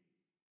be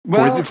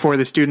for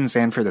the students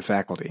and for the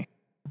faculty?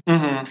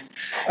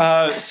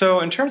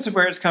 So in terms of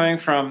where it's coming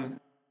from,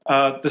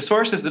 the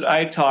sources that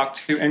I talk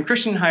to, and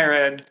Christian higher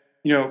ed,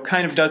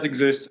 kind of does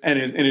exist in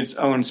its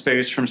own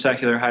space from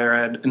secular higher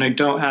ed, and I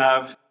don't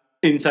have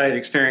inside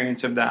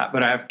experience of that,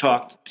 but I've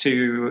talked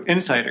to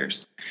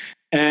insiders.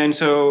 And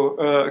so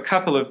a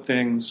couple of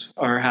things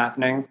are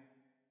happening.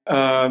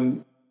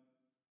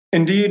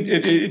 Indeed,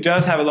 it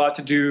does have a lot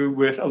to do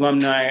with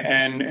alumni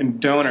and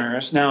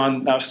donors.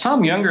 Now,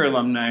 some younger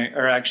alumni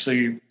are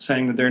actually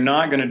saying that they're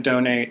not going to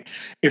donate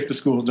if the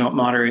schools don't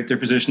moderate their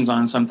positions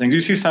on something.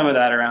 You see some of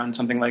that around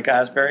something like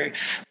Asbury.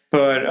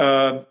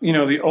 But,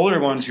 the older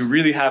ones who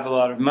really have a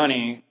lot of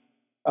money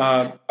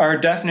are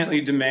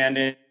definitely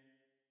demanding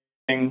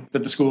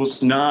that the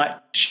schools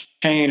not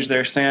change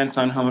their stance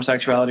on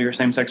homosexuality or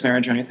same-sex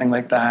marriage or anything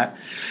like that.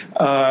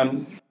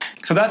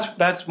 So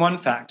that's one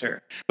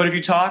factor. But if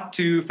you talk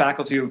to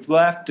faculty who've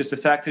left,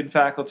 disaffected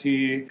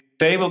faculty,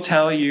 they will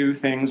tell you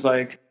things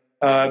like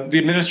the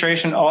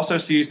administration also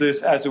sees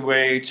this as a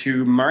way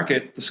to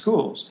market the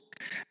schools.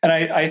 And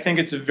I think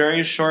it's a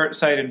very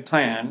short-sighted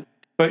plan.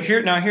 But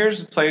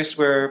here's a place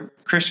where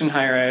Christian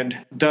higher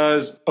ed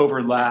does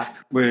overlap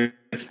with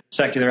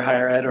secular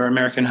higher ed or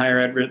American higher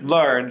ed writ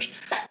large.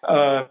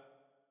 Higher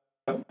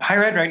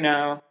ed right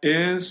now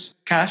is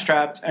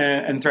cash-strapped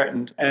and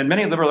threatened, and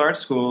many liberal arts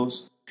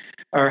schools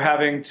are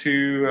having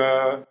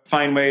to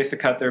find ways to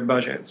cut their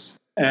budgets.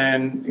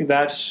 And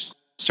that's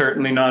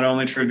certainly not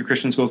only true of the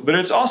Christian schools, but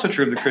it's also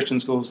true of the Christian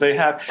schools.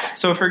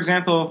 So for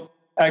example,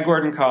 at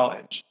Gordon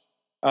College,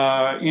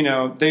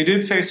 they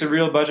did face a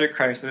real budget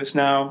crisis.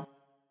 Now,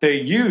 they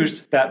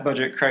used that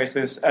budget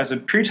crisis as a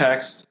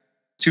pretext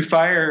to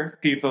fire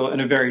people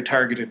in a very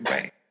targeted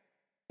way.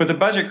 But the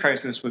budget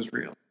crisis was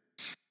real.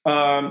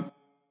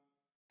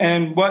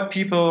 And what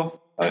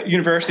people,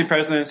 university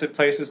presidents at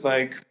places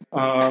like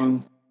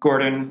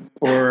Gordon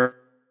or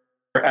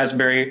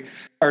Asbury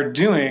are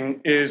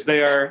doing is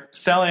they are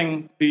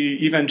selling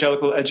the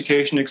evangelical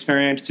education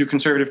experience to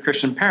conservative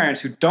Christian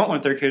parents who don't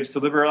want their kids to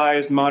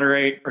liberalize,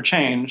 moderate, or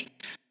change.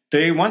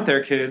 They want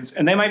their kids,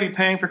 and they might be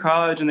paying for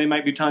college, and they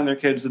might be telling their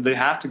kids that they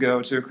have to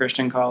go to a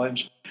Christian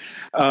college.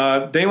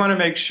 They want to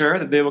make sure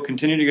that they will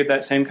continue to get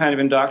that same kind of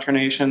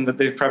indoctrination that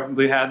they've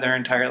probably had their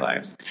entire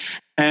lives.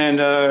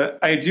 And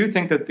I do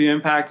think that the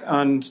impact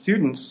on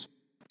students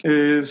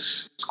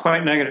is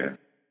quite negative.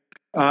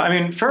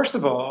 First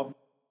of all,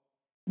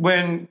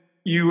 when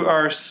you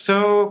are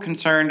so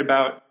concerned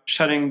about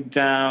shutting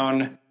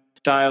down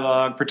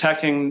dialogue,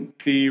 protecting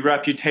the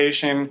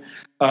reputation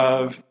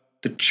of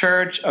the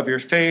church, of your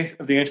faith,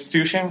 of the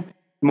institution,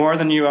 more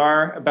than you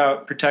are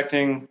about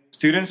protecting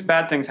students,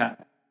 bad things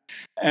happen.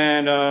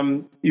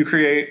 And you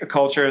create a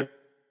culture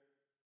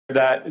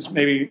that is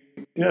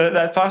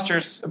that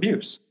fosters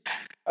abuse.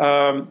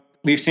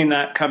 We've seen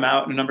that come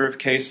out in a number of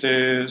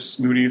cases.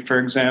 Moody, for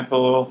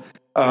example.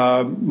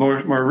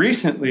 More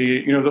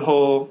recently, the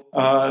whole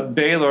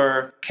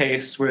Baylor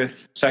case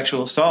with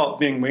sexual assault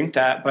being winked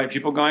at by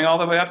people going all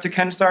the way up to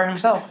Ken Starr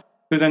himself,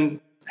 who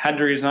then had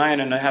to resign,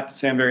 and I have to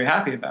say I'm very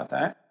happy about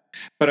that.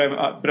 But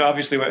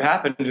obviously what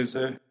happened is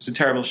a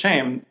terrible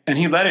shame, and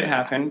he let it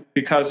happen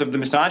because of the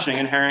misogyny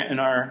inherent in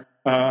our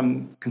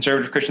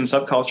conservative Christian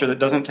subculture that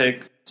doesn't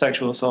take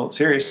sexual assault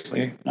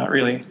seriously, not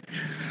really.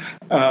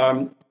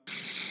 But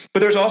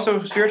there's also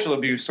spiritual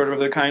abuse, sort of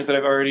the kinds that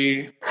I've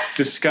already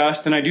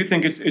discussed, and I do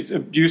think it's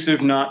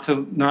abusive not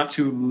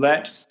to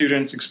let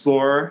students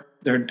explore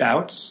their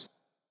doubts.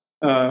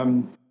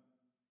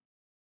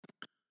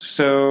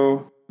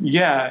 So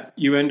yeah,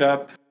 you end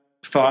up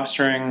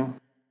fostering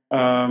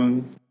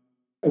a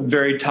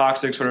very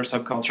toxic sort of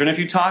subculture. And if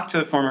you talk to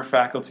the former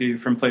faculty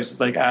from places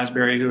like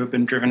Asbury who have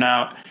been driven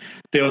out,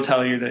 they'll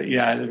tell you that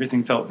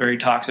everything felt very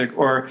toxic.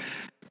 Or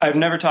I've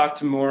never talked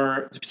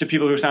to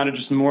people who sounded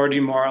just more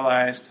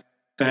demoralized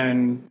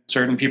than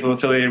certain people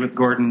affiliated with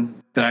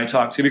Gordon that I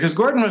talked to, because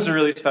Gordon was a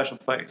really special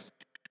place.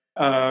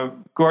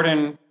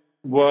 Gordon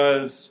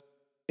was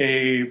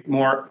a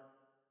more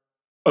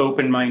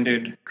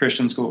open-minded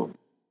Christian school.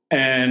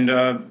 And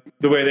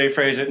the way they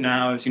phrase it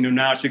now is,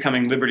 now it's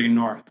becoming Liberty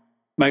North.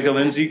 Michael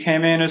Lindsay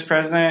came in as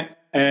president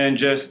and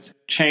just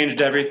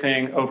changed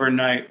everything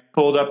overnight,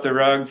 pulled up the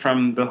rug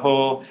from the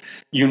whole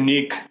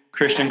unique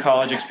Christian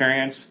college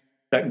experience,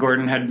 that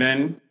Gordon had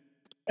been,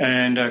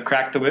 and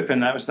cracked the whip,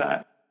 and that was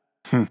that.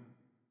 Hmm.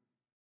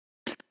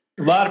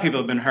 A lot of people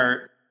have been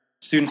hurt,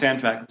 students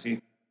and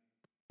faculty.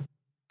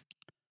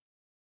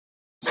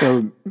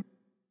 So,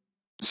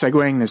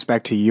 segueing this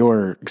back to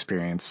your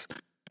experience,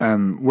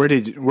 where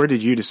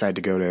did you decide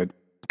to go to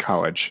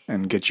college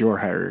and get your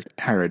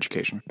higher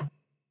education?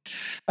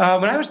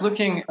 When I was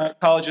looking at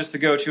colleges to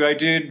go to, I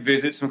did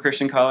visit some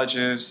Christian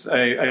colleges.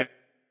 I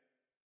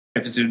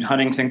visited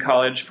Huntington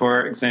College,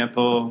 for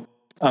example.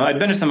 I'd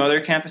been to some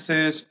other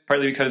campuses,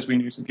 partly because we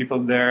knew some people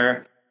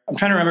there. I'm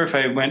trying to remember if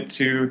I went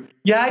to...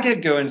 Yeah, I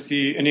did go and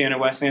see Indiana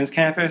Wesleyan's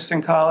campus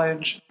in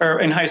college, or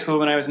in high school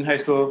when I was in high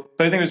school.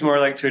 But I think it was more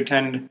like to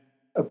attend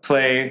a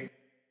play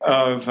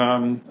of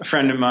a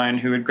friend of mine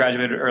who had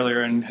graduated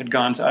earlier and had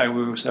gone to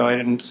IWU, so I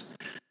didn't...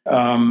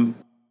 I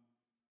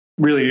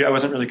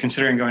wasn't really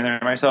considering going there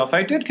myself.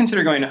 I did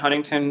consider going to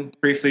Huntington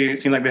briefly.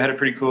 It seemed like they had a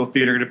pretty cool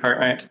theater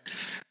department.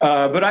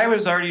 But I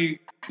was already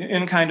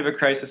in kind of a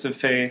crisis of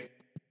faith.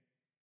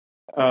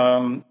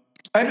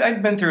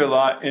 I'd been through a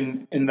lot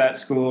in that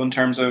school in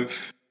terms of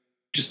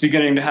just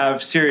beginning to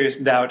have serious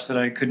doubts that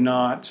I could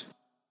not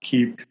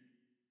keep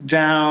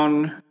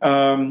down.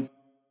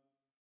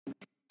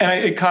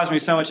 And it caused me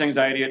so much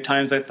anxiety. At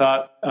times I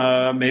thought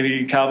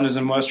maybe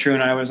Calvinism was true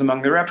and I was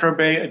among the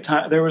reprobate.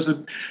 There was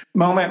a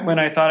moment when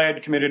I thought I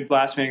had committed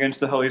blasphemy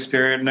against the Holy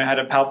Spirit, and I had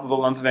a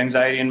palpable lump of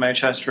anxiety in my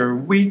chest for a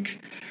week.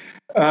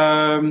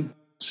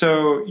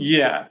 So,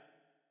 yeah.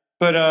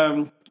 But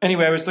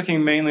anyway, I was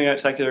looking mainly at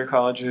secular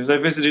colleges. I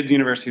visited the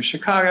University of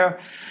Chicago.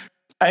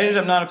 I ended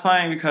up not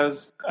applying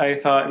because I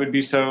thought it would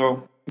be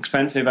so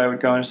expensive. I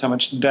would go into so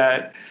much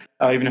debt.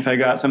 Even if I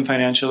got some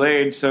financial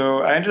aid. So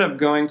I ended up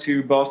going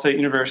to Ball State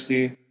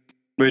University,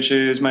 which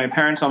is my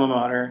parents' alma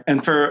mater.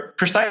 And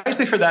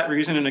precisely for that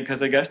reason, and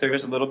because I guess there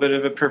is a little bit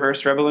of a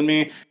perverse rebel in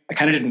me, I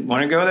kind of didn't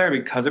want to go there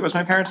because it was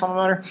my parents' alma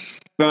mater.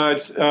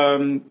 But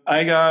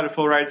I got a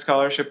full ride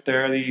scholarship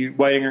there, the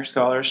Whitinger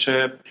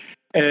Scholarship.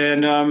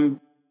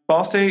 And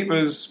Ball State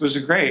was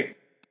great.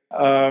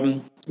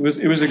 It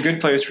was a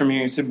good place for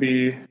me to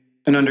be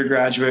an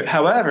undergraduate.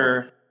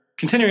 However,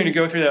 continuing to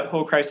go through that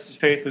whole crisis of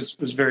faith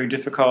was very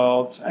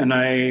difficult, and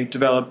I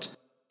developed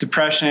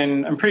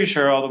depression. I'm pretty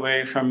sure all the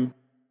way from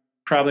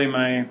probably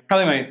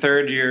my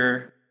third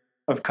year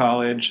of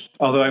college.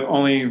 Although I've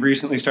only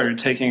recently started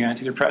taking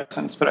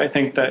antidepressants, but I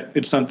think that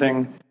it's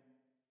something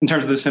in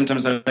terms of the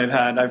symptoms that I've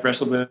had. I've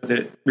wrestled with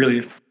it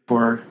really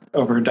for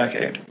over a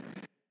decade.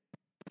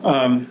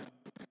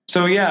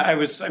 So yeah, I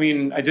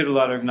did a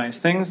lot of nice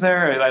things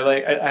there.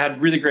 I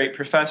had really great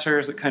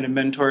professors that kind of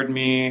mentored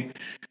me.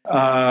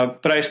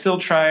 But I still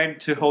tried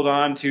to hold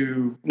on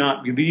to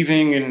not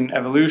believing in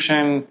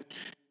evolution,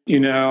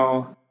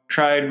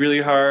 tried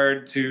really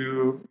hard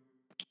to,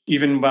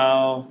 even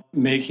while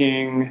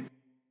making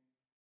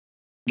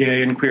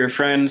gay and queer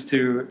friends,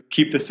 to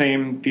keep the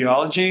same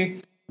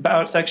theology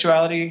about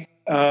sexuality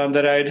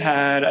that I'd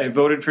had. I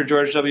voted for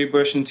George W.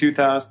 Bush in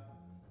 2000.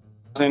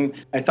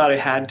 I thought I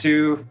had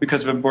to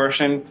because of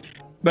abortion.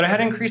 But I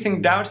had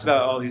increasing doubts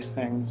about all these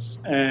things.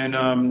 And,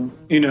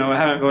 I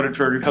haven't voted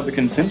for a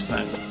Republican since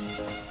then.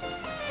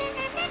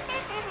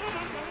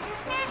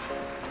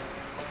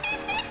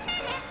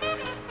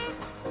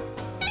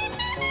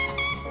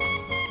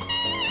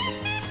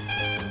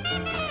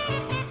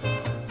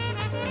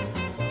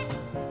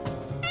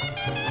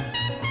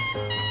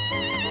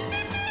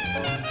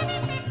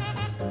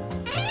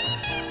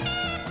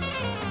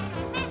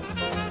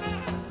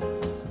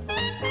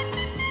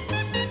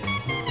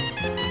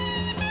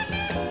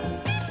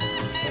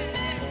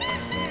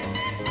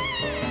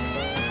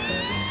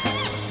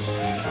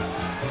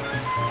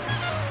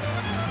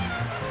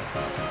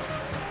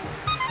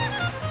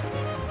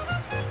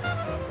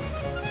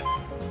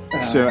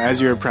 So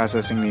as you were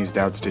processing these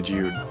doubts, did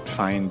you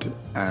find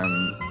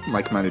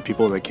like-minded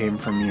people that came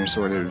from your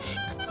sort of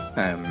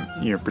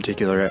your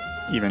particular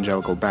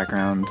evangelical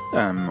background,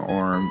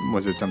 or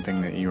was it something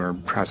that you were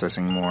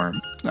processing more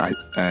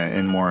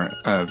in more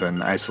of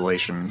an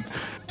isolation,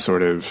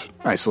 sort of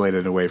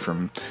isolated away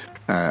from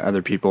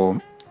other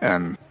people?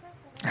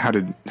 How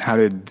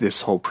did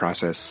this whole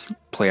process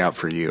play out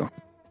for you?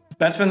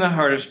 That's been the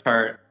hardest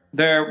part.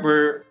 There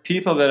were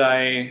people that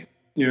I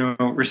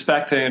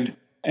respected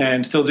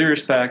and still do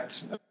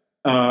respect,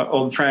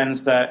 old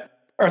friends that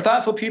are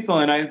thoughtful people,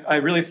 and I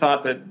really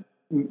thought that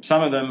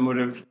some of them would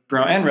have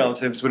grown, and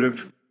relatives would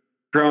have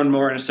grown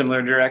more in a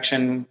similar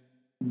direction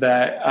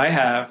that I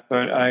have,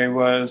 but I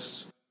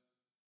was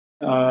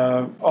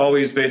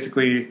always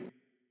basically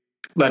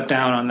let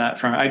down on that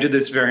front. I did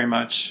this very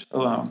much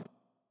alone.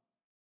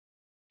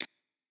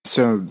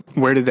 So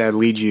where did that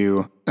lead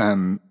you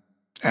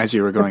as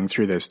you were going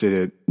through this?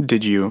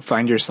 Did you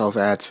find yourself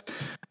at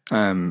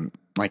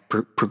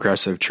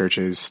progressive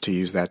churches, to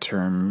use that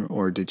term,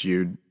 or did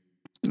you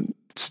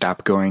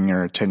stop going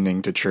or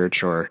attending to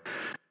church, or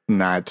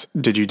not?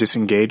 Did you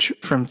disengage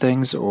from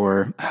things,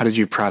 or how did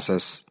you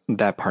process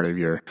that part of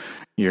your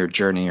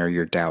journey or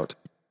your doubt?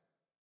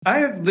 I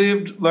have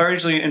lived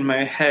largely in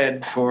my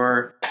head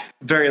for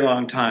a very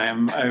long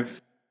time. I've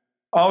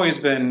always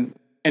been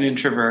an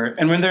introvert.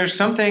 And when there's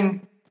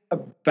something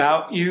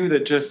about you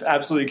that just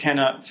absolutely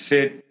cannot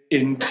fit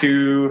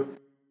into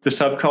the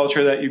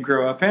subculture that you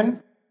grow up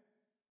in,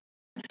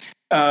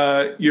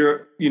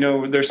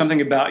 there's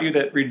something about you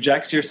that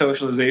rejects your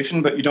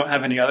socialization, but you don't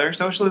have any other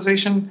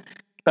socialization.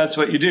 That's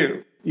what you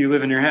do. You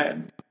live in your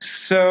head.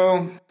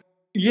 So,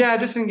 yeah,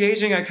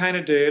 disengaging, I kind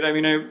of did. I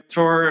mean,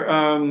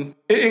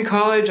 in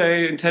college, I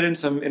attended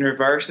some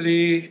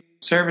intervarsity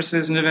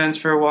services and events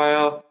for a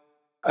while.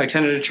 I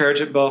attended a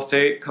church at Ball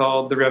State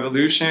called The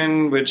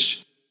Revolution,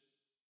 which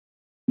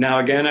now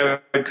again I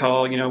would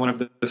call, one of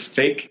the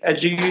fake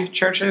edgy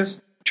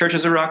churches. Church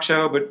is a rock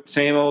show, but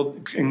same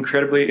old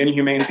incredibly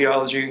inhumane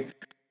theology.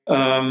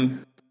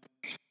 And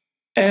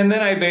then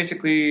I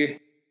basically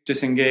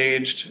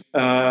disengaged.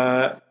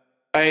 I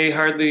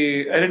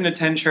didn't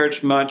attend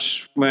church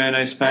much when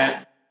I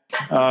spent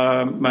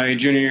my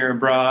junior year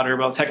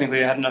abroad,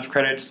 technically I had enough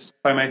credits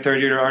by my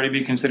third year to already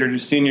be considered a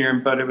senior,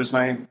 but it was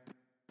my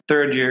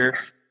third year,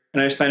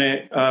 and I spent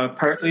it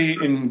partly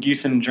in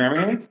Gießen,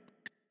 Germany,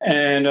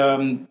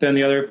 and then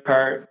the other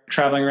part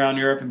traveling around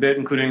Europe a bit,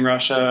 including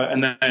Russia,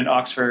 and then in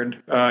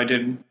Oxford. I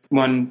did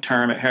one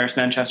term at Harris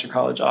Manchester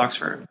College,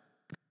 Oxford,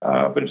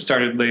 but it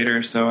started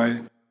later, so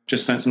I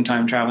just spent some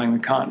time traveling the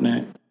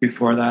continent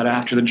before that,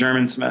 after the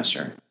German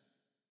semester.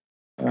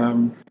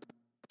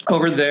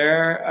 Over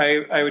there,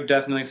 I would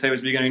definitely say I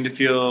was beginning to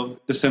feel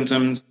the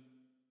symptoms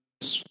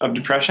of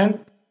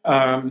depression.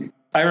 I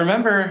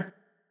remember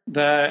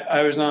that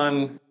I was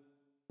on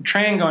a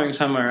train going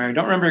somewhere. I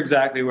don't remember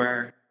exactly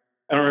where.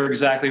 I don't remember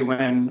exactly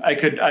when. I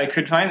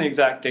could find the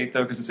exact date,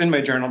 though, because it's in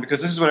my journal,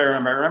 because this is what I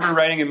remember. I remember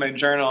writing in my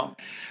journal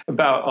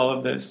about all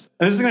of this.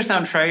 And this is going to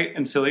sound trite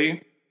and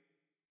silly,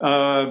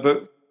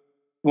 but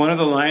one of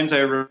the lines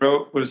I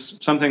wrote was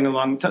something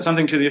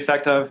to the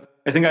effect of,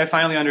 I think I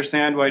finally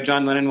understand why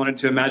John Lennon wanted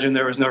to imagine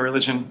there was no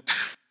religion.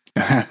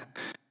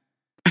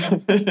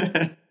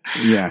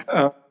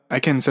 Yeah, I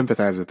can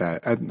sympathize with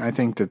that. I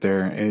think that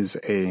there is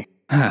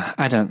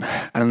I don't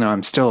know.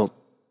 I'm still,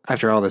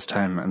 after all this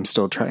time, I'm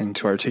still trying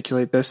to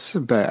articulate this,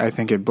 but I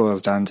think it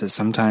boils down to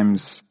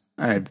sometimes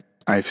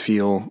I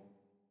feel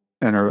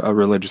a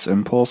religious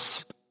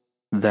impulse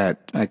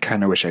that I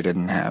kind of wish I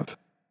didn't have.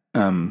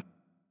 And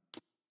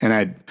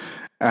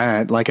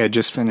I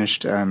just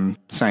finished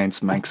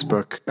Science Mike's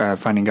book,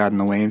 Finding God in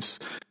the Waves,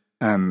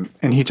 and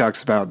he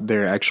talks about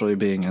there actually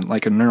being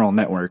a neural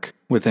network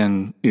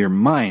within your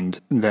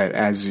mind that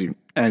as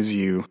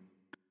you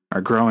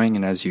are growing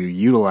and as you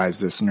utilize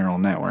this neural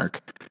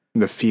network,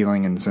 the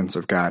feeling and sense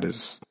of God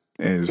is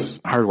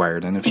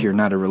hardwired. And if you're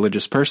not a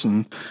religious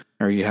person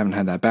or you haven't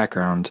had that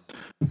background,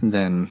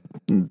 then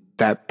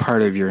that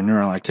part of your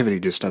neural activity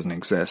just doesn't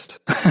exist.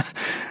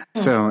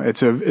 So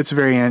it's a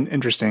very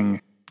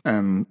interesting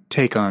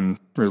take on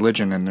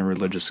religion and the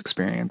religious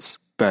experience,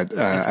 but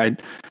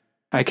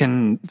I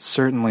can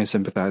certainly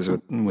sympathize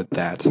with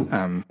that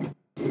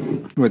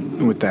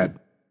with that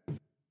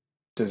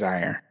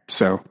desire.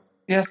 So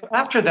yeah. So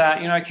after that,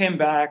 I came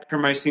back for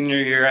my senior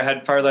year. I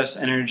had far less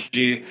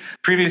energy.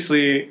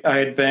 Previously, I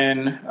had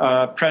been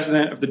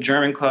president of the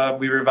German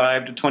club. We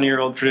revived a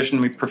 20-year-old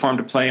tradition. We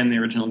performed a play in the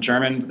original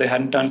German that they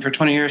hadn't done for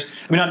 20 years.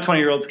 I mean, not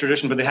 20-year-old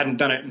tradition, but they hadn't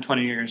done it in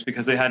 20 years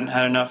because they hadn't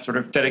had enough sort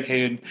of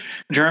dedicated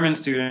German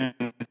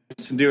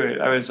students to do it.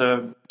 I was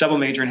a double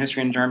major in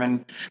history and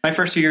German. My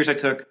first 2 years, I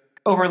took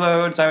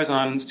overloads. I was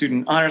on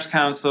Student Honors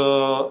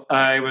Council.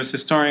 I was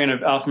historian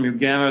of Alpha Mu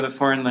Gamma, the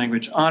foreign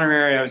language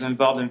honorary. I was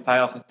involved in Phi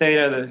Alpha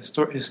Theta,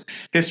 the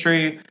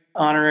history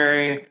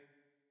honorary,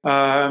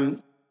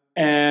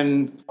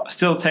 and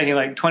still taking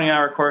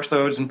 20-hour course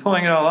loads and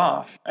pulling it all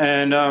off.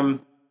 And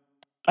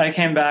I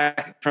came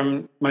back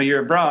from my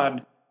year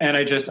abroad, and I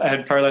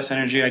had far less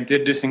energy. I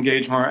did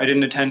disengage more. I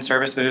didn't attend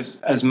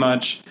services as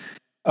much.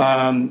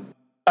 I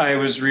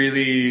was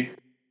really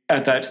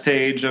at that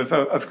stage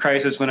of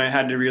crisis when I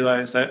had to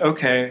realize that,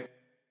 okay,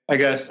 I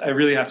guess I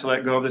really have to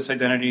let go of this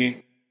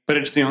identity, but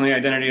it's the only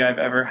identity I've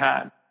ever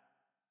had.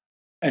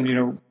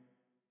 And,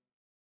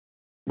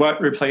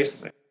 what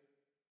replaces it?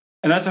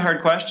 And that's a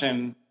hard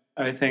question,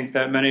 I think,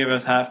 that many of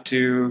us have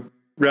to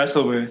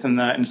wrestle with, and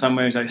that in some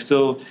ways I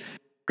still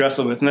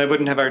wrestle with. And I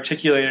wouldn't have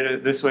articulated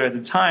it this way at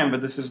the time, but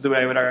this is the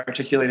way I would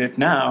articulate it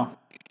now.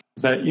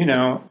 Is that,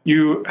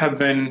 you have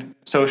been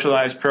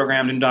socialized,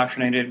 programmed,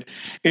 indoctrinated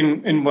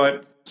in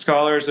what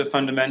scholars of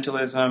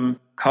fundamentalism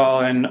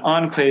call an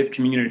enclave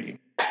community.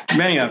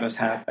 Many of us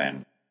have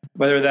been,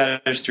 whether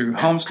that is through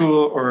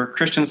homeschool or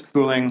Christian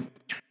schooling.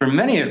 For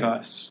many of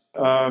us,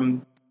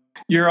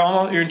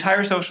 your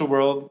entire social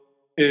world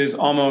is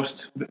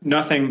almost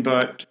nothing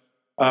but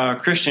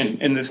Christian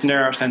in this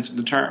narrow sense of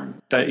the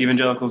term that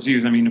evangelicals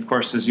use. I mean, of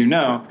course, as you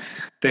know,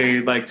 they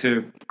like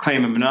to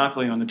claim a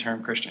monopoly on the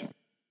term Christian.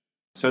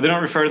 So they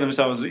don't refer to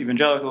themselves as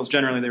evangelicals.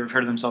 Generally, they refer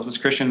to themselves as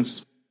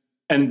Christians,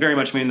 and very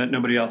much mean that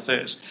nobody else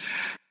is.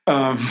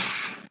 Well,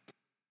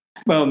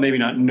 maybe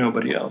not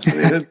nobody else.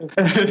 They have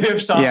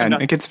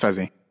it gets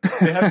fuzzy.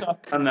 They have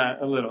softened on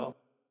that a little.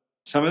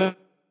 Some of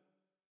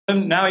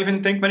them now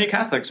even think many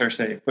Catholics are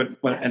safe, but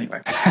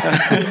anyway.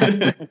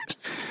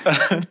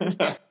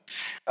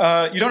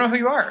 you don't know who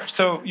you are.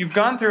 So you've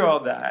gone through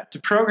all that to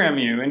program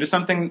you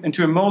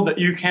into a mold that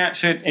you can't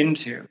fit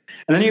into.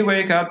 And then you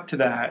wake up to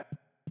that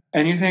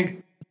and you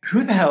think,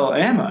 who the hell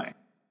am I?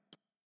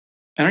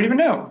 I don't even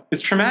know.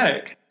 It's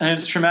traumatic. And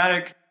it's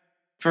traumatic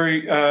for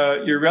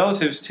your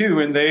relatives too,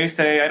 when they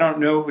say, I don't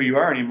know who you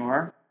are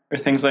anymore, or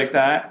things like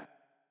that.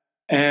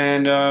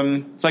 And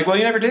it's like, well,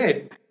 you never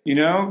did,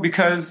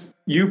 because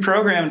you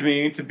programmed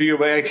me to be a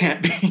way I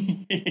can't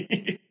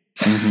be.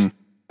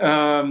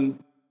 Mm-hmm.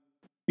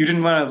 You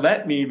didn't want to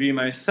let me be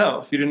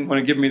myself. You didn't want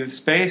to give me the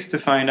space to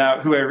find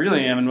out who I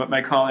really am and what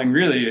my calling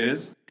really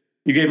is.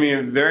 You gave me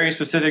a very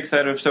specific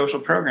set of social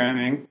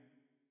programming,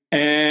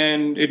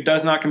 and it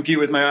does not compute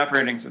with my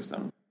operating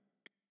system.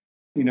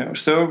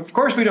 So of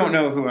course we don't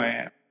know who I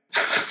am.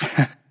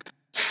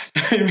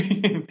 I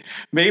mean,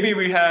 maybe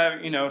we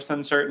have,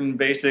 some certain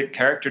basic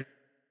character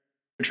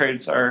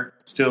traits are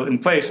still in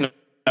place. And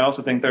I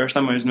also think there are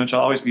some ways in which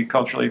I'll always be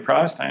culturally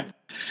Protestant.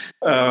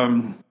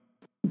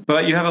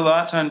 But you have a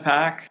lot to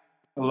unpack,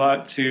 a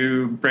lot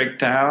to break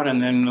down,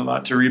 and then a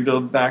lot to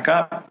rebuild back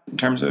up in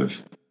terms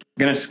of,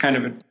 again, it's kind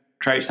of a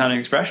trite sounding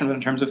expression, but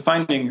in terms of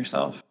finding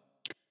yourself.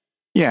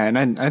 Yeah,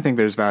 and I think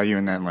there's value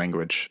in that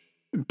language.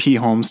 P.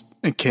 Holmes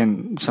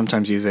can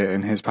sometimes use it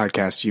in his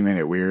podcast, You Made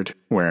It Weird,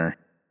 where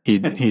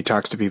he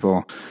talks to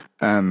people,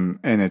 and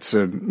it's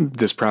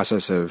this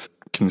process of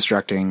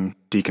constructing,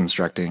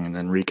 deconstructing, and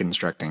then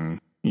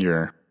reconstructing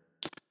your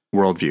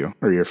worldview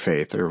or your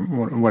faith or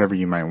whatever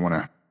you might want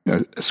to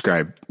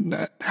ascribe,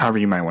 however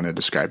you might want to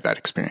describe that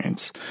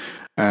experience.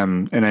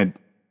 And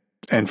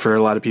for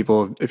a lot of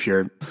people, if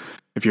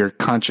you're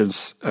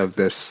conscious of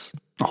this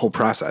whole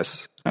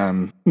process,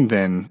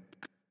 then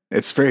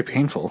it's very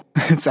painful.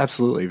 It's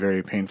absolutely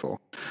very painful.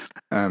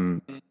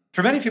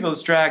 For many people,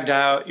 it's dragged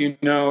out.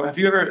 Have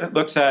you ever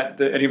looked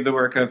at any of the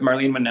work of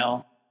Marlene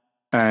Winell?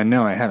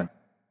 No, I haven't.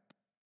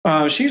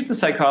 She's the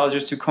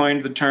psychologist who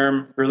coined the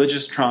term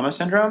religious trauma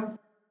syndrome.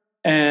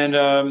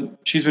 And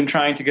she's been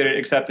trying to get it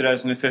accepted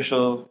as an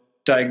official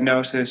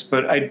diagnosis.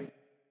 But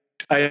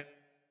I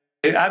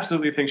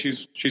absolutely think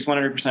she's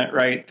 100%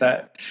 right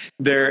that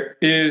there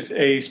is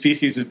a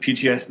species of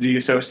PTSD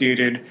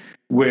associated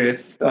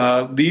with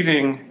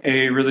leaving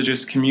a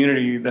religious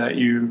community that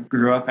you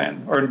grew up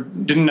in, or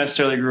didn't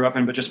necessarily grow up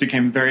in, but just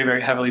became very,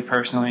 very heavily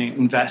personally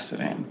invested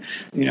in.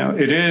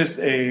 It is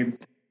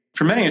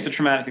for many, it's a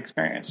traumatic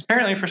experience.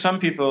 Apparently for some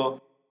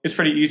people, it's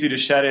pretty easy to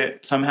shed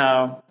it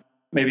somehow.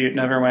 Maybe it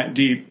never went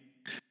deep.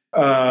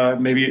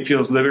 Maybe it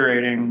feels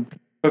liberating.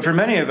 But for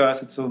many of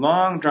us, it's a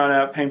long,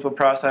 drawn-out, painful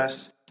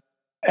process.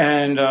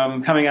 And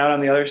coming out on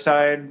the other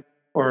side,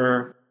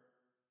 or,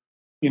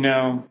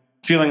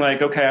 feeling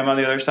like, okay, I'm on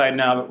the other side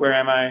now, but where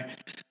am I?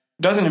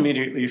 Doesn't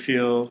immediately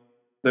feel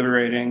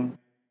liberating.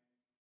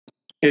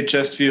 It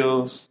just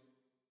feels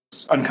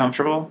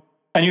uncomfortable.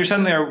 And you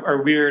suddenly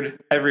are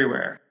weird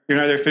everywhere. You're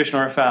neither fish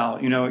nor fowl.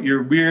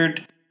 You're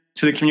weird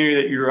to the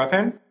community that you grew up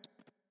in.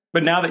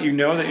 But now that you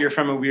know that you're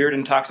from a weird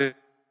and toxic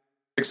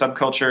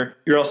subculture,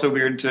 you're also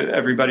weird to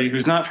everybody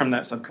who's not from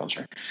that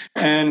subculture.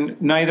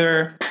 And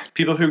neither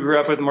people who grew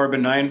up with more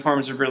benign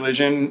forms of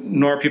religion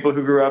nor people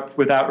who grew up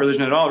without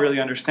religion at all really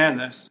understand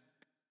this.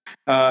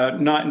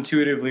 Not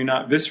intuitively,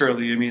 not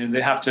viscerally. I mean,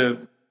 they have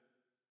to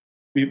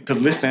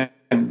listen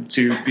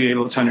to be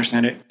able to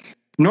understand it.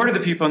 Nor do the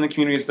people in the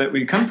communities that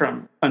we come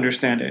from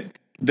understand it.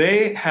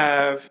 They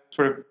have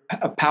sort of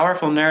a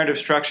powerful narrative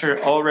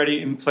structure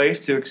already in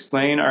place to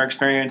explain our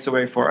experience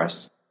away for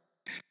us.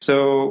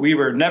 So we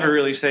were never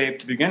really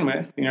saved to begin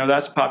with.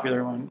 That's a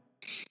popular one.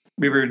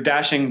 We were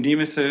dashing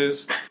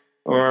Demises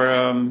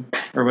or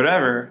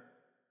whatever.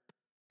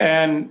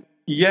 And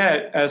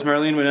yet, as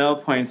Marlene Winell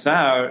points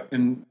out,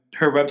 and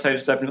her website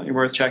is definitely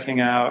worth checking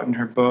out, and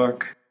her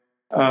book,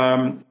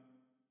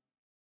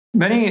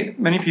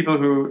 many people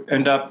who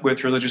end up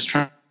with religious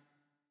trauma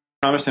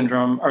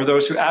syndrome are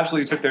those who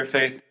absolutely took their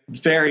faith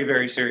very,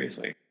 very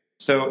seriously.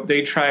 So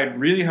they tried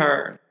really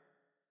hard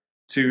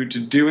to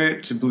do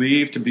it, to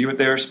believe, to be what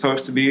they were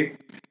supposed to be.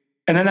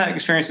 And then that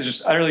experience is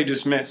just utterly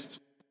dismissed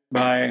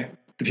by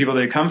the people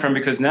they come from,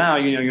 because now,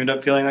 you end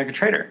up feeling like a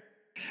traitor.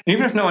 And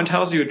even if no one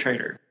tells you a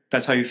traitor,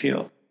 that's how you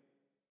feel.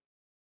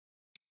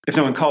 If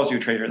no one calls you a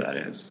traitor, that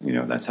is,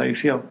 that's how you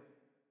feel.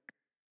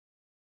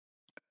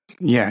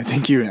 Yeah, I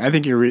think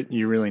you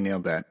really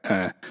nailed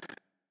that.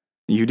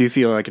 You do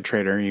feel like a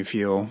traitor. You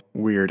feel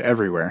weird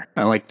everywhere.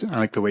 I like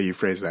the way you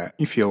phrase that.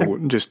 You feel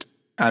just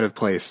out of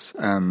place.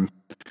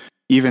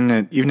 Even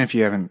if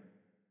you haven't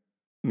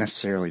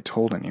necessarily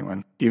told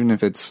anyone, even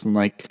if it's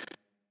like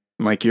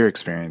your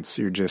experience,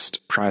 you're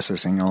just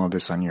processing all of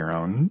this on your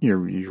own. You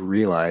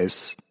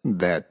realize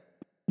that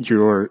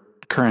your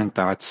current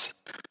thoughts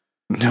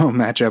don't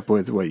match up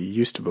with what you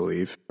used to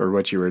believe or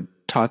what you were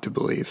taught to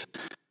believe.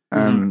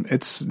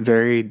 It's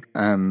very,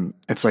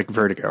 it's like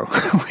vertigo,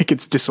 like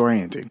it's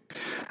disorienting.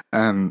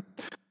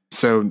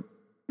 So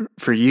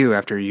for you,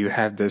 after you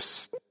have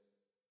this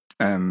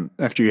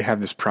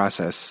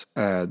process,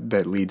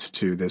 that leads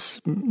to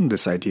this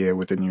idea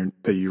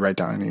that you write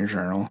down in your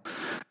journal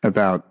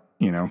about,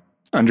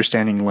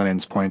 understanding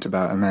Lennon's point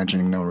about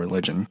imagining no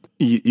religion.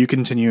 You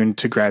continue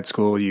into grad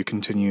school, you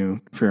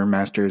continue for your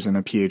master's and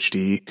a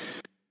PhD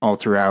all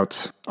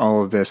throughout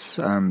all of this.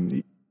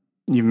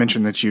 You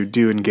mentioned that you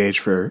do engage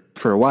for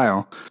a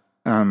while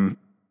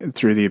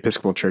through the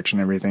Episcopal Church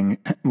and everything.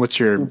 What's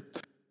your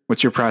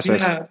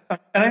process? Yeah,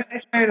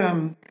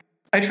 and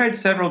I tried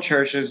several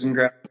churches in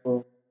grad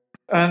school,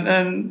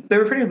 and they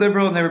were pretty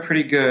liberal and they were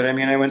pretty good. I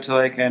mean, I went to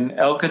like an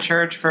Elka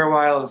church for a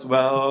while as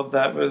well.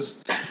 That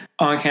was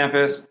on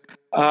campus.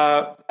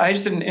 I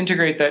just didn't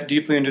integrate that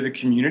deeply into the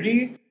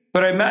community,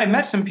 but I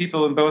met some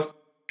people in both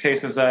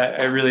cases that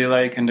I really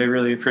like and I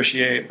really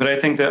appreciate. But I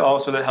think that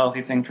also the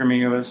healthy thing for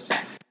me was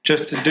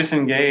just to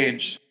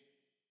disengage,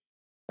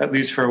 at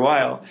least for a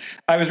while.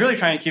 I was really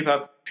trying to keep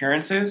up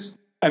appearances,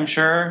 I'm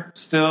sure,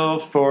 still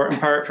in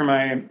part for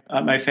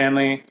my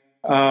family.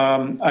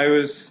 I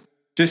was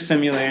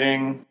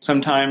dissimulating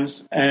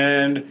sometimes,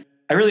 and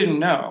I really didn't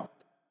know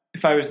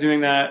if I was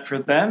doing that for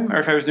them or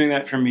if I was doing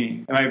that for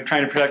me. Am I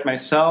trying to protect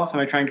myself? Am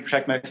I trying to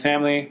protect my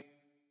family?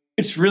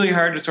 It's really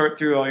hard to sort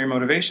through all your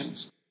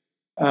motivations.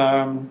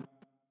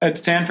 At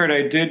Stanford,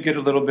 I did get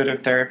a little bit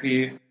of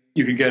therapy.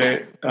 You could get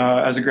it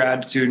as a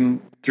grad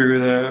student through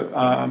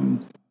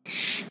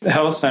the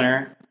health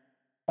center.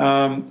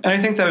 And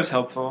I think that was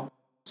helpful.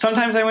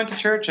 Sometimes I went to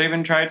church. I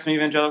even tried some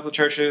evangelical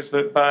churches,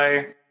 but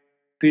by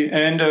the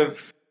end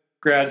of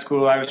grad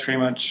school, I was pretty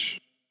much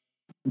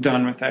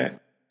done with it.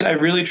 I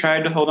really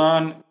tried to hold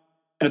on.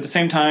 And at the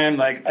same time,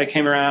 like, I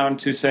came around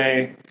to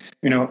say,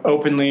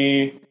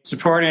 openly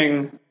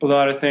supporting a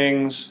lot of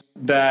things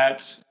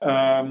that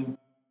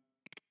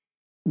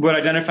would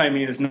identify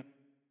me as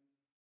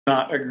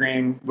not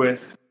agreeing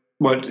with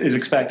what is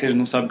expected in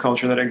the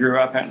subculture that I grew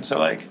up in. So,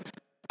 like,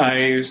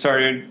 I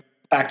started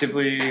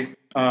actively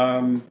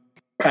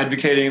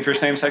advocating for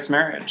same-sex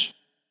marriage,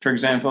 for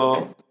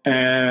example,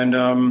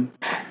 and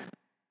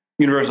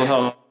universal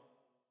health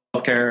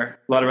care,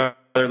 a lot of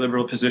other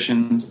liberal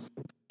positions.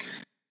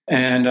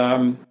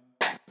 And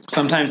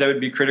sometimes I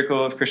would be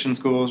critical of Christian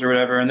schools or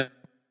whatever, and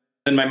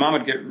then my mom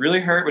would get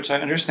really hurt, which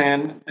I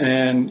understand,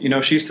 and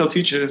she still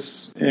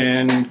teaches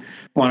in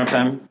one of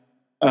them.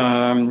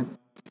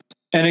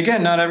 And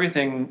again, not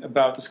everything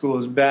about the school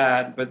is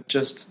bad, but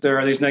just there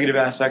are these negative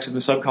aspects of the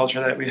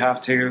subculture that we have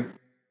to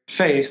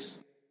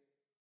face.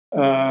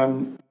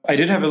 I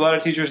did have a lot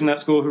of teachers in that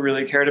school who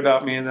really cared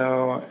about me,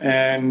 though,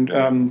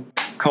 and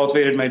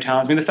cultivated my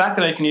talents. I mean, the fact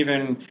that I can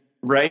even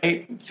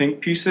write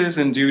think pieces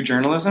and do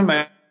journalism,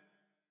 I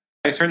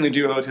certainly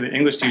do owe to the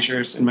English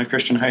teachers in my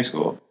Christian high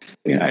school.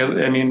 And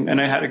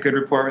I had a good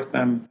rapport with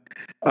them.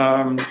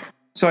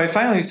 So I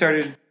finally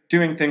started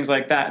doing things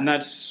like that, and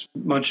that's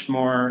much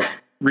more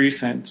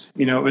recent.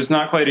 It was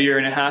not quite a year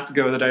and a half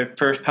ago that I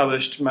first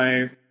published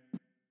my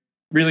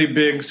really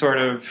big sort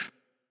of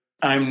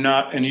 "I'm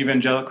not an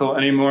evangelical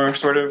anymore"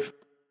 sort of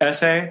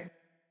essay,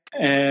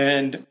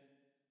 and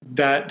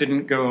that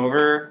didn't go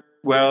over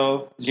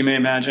well, as you may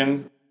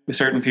imagine, with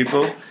certain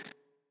people.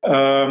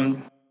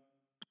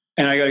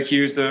 And I got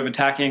accused of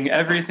attacking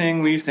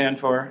everything we stand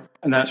for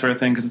and that sort of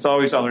thing, because it's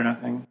always all or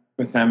nothing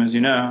with them, as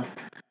you know.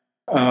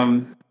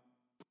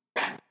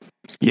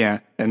 Yeah,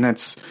 and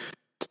that's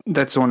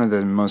one of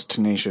the most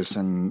tenacious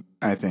and,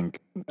 I think,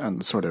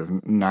 sort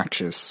of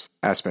noxious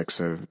aspects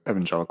of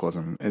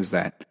evangelicalism, is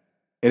that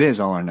it is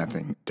all or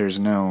nothing. There's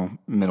no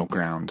middle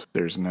ground.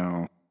 There's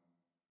no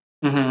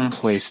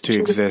place to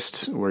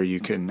exist where you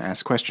can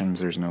ask questions.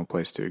 There's no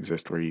place to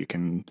exist where you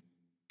can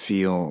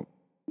feel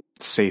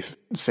safe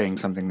saying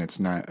something that's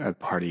not a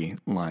party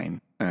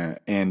line.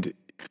 And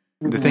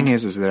the thing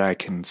is that I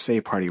can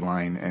say party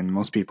line, and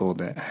most people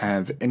that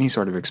have any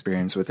sort of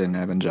experience within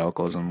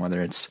evangelicalism,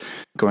 whether it's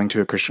going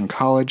to a Christian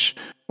college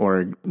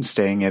or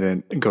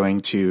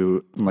going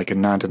to like a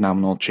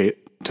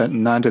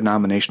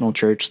non-denominational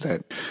church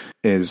that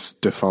is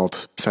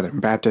default Southern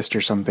Baptist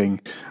or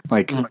something,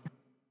 like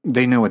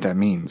they know what that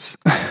means.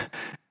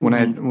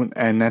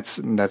 And that's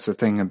the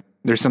thing.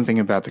 There's something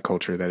about the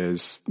culture that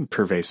is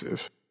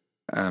pervasive,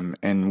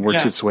 and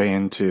works its way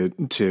into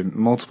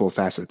multiple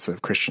facets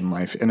of Christian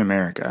life in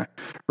America,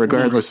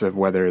 regardless of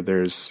whether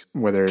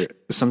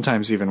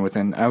sometimes even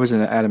within. I was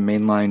at a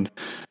mainline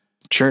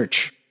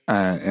church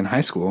in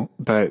high school,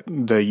 but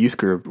the youth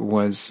group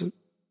was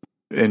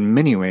in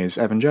many ways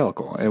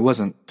evangelical. It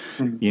wasn't,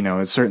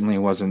 it certainly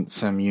wasn't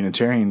some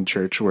Unitarian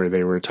church where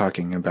they were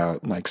talking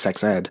about like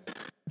sex ed.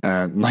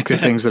 Like the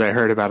things that I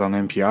heard about on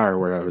NPR,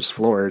 where I was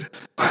floored.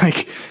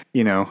 And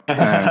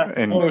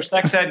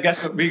sex ed.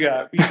 Guess what we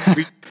got? We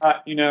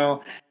got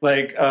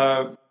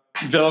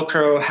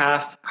Velcro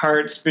half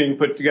hearts being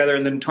put together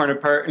and then torn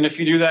apart. And if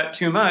you do that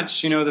too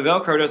much, the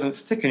Velcro doesn't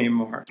stick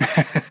anymore.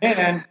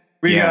 And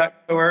we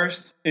got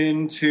coerced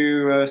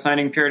into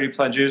signing purity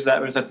pledges.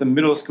 That was at the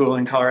middle school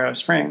in Colorado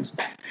Springs.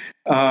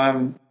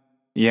 So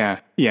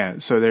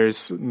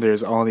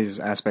there's all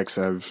these aspects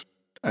of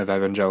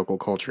evangelical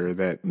culture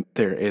that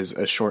there is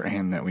a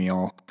shorthand that we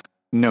all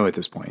know at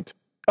this point.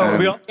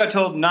 We also got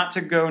told not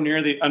to go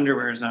near the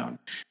underwear zone.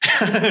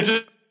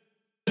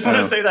 just want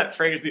to say that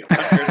phrase, the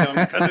underwear zone,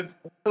 because it's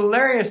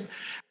hilarious.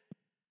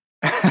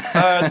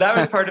 That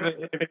was part of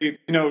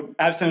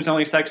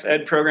abstinence-only sex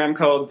ed program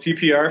called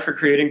CPR, for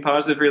creating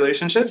positive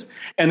relationships.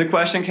 And the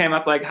question came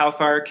up like, how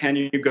far can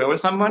you go with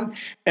someone?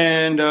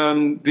 And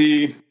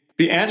the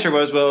answer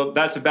was, well,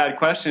 that's a bad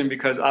question,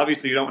 because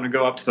obviously you don't want to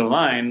go up to the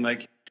line.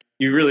 Like,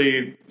 you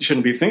really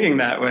shouldn't be thinking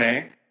that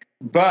way.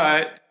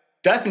 But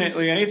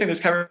definitely anything that's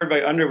covered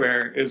by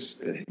underwear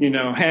is,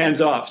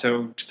 hands off.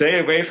 So stay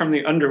away from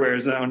the underwear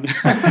zone.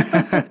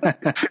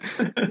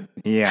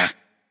 Yeah.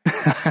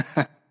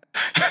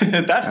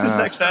 That's the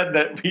sex ed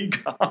that we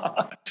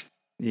got.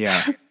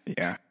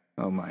 Yeah.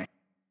 Oh my.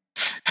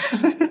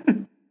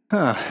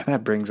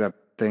 That brings up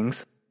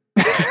things.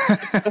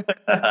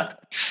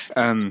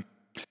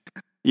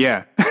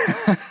 Yeah.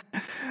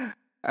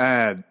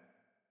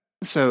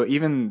 So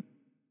even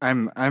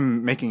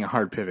I'm making a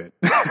hard pivot.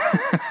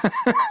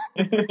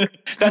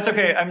 That's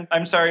okay.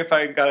 I'm sorry if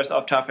I got us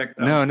off topic,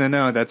 though.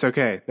 No. That's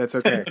okay.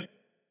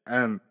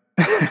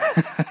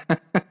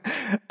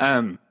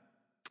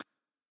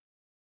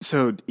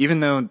 So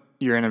even though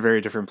you're in a very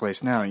different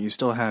place now, you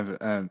still have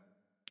a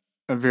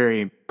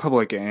very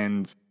public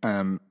and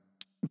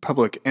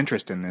public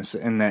interest in this,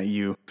 in that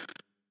you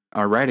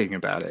are writing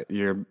about it.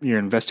 You're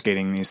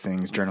investigating these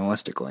things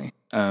journalistically.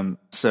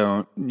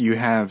 So you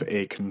have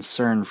a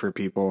concern for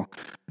people,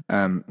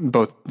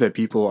 both that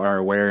people are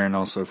aware and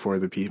also for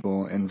the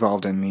people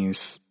involved in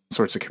these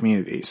sorts of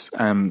communities.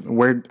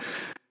 Where,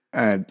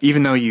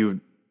 even though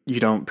you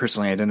don't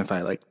personally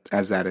identify like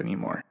as that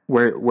anymore,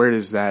 where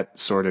does that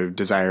sort of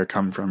desire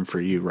come from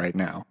for you right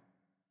now?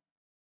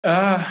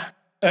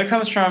 It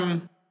comes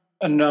from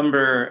a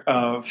number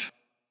of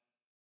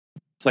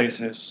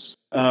places.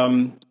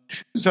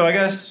 So I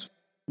guess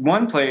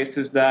one place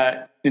is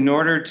that in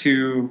order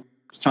to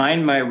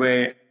find my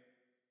way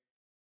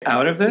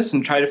out of this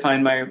and try to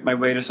find my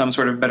way to some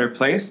sort of better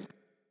place,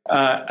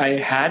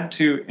 I had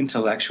to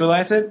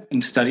intellectualize it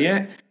and study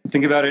it and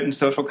think about it in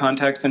social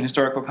context and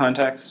historical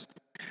context.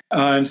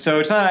 And so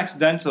it's not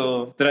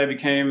accidental that I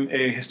became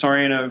a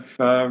historian of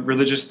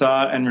religious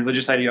thought and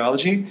religious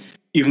ideology,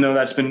 even though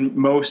that's been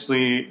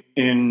mostly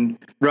in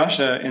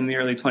Russia in the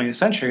early 20th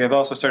century. I've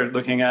also started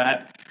looking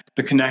at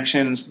the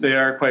connections. They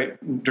are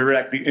quite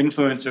direct, the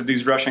influence of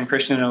these Russian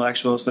Christian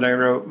intellectuals that I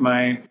wrote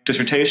my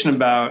dissertation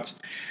about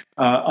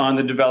on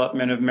the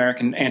development of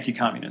American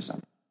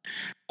anti-communism.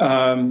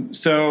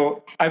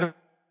 So I've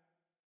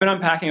been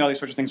unpacking all these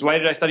sorts of things. Why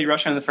did I study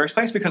Russia in the first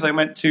place? Because I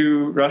went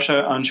to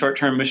Russia on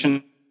short-term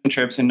mission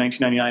trips in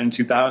 1999 and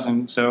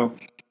 2000. So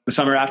the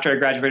summer after I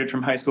graduated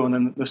from high school, and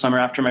then the summer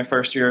after my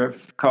first year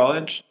of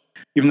college,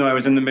 even though I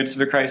was in the midst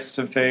of a crisis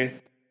of faith.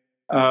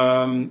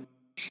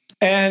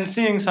 And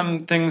seeing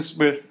some things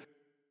with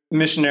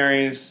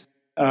missionaries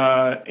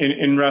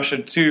in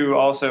Russia too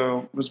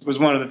also was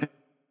one of the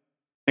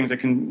things that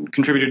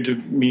contributed to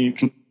me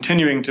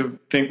continuing to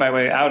think my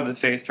way out of the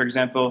faith. For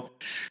example,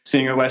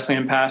 seeing a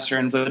Wesleyan pastor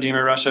in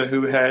Vladimir, Russia,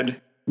 who had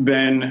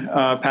been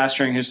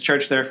pastoring his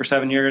church there for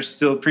 7 years,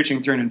 still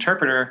preaching through an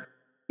interpreter,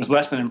 was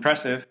less than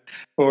impressive.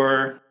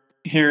 Or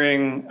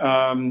hearing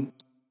a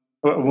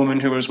woman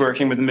who was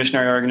working with a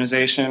missionary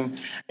organization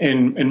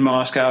in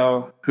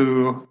Moscow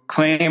who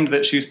claimed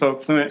that she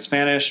spoke fluent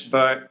Spanish,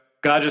 but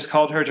God just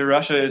called her to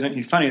Russia. Isn't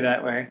he funny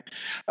that way?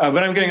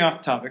 But I'm getting off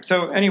the topic.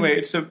 So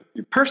anyway, so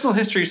personal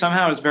history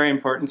somehow is very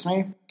important to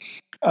me.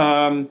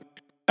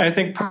 I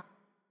think part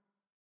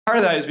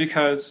of that is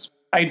because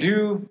I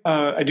do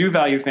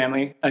value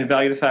family. I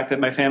value the fact that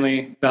my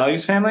family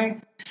values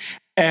family.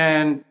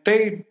 And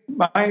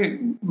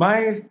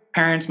my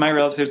parents, my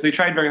relatives, they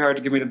tried very hard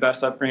to give me the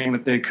best upbringing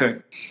that they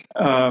could.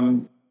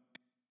 And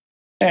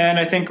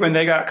I think when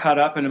they got caught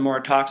up in a more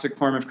toxic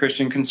form of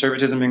Christian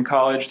conservatism in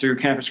college through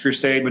Campus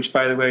Crusade, which,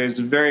 by the way, is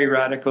a very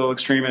radical,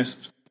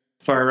 extremist,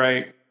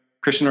 far-right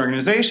Christian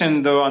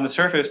organization, though on the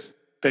surface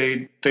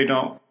they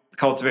don't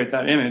cultivate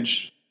that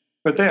image,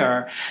 but they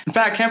are. In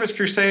fact, Campus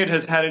Crusade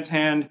has had its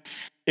hand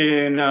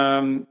in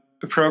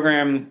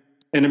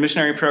in a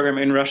missionary program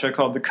in Russia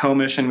called the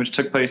Co-Mission, which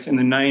took place in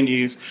the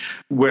 90s,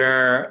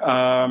 where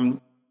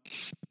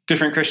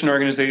different Christian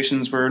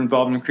organizations were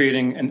involved in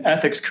creating an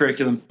ethics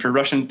curriculum for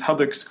Russian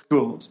public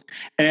schools.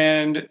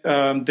 And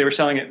they were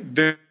selling it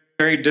very,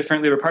 very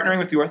differently. They were partnering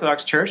with the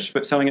Orthodox Church,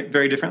 but selling it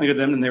very differently to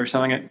them than they were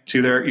selling it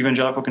to their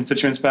evangelical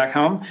constituents back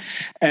home.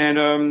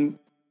 And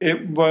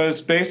it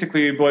was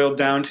basically boiled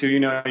down to,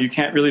 you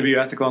can't really be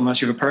ethical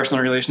unless you have a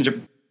personal relationship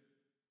with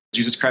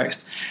Jesus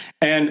Christ,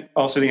 and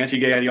also the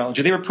anti-gay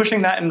ideology. They were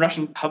pushing that in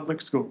Russian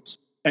public schools,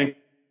 and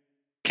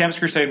Campus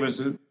Crusade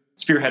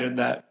spearheaded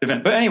that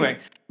event. But anyway,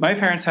 my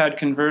parents had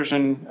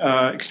conversion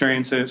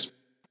experiences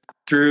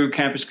through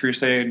Campus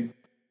Crusade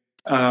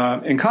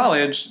in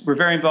college. We're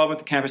very involved with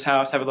the campus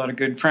house, have a lot of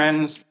good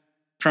friends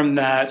from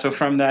that. So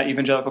from that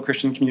evangelical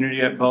Christian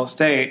community at Ball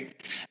State,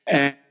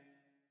 and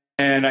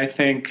I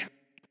think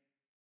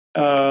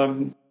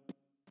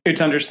it's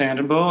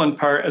understandable in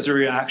part as a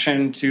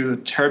reaction to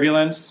the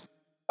turbulence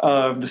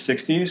of the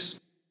 60s,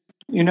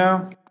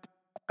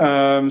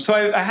 So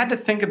I had to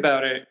think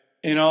about it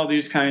in all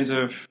these kinds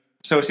of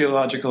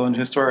sociological and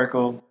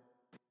historical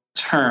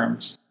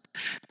terms.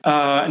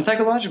 In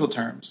psychological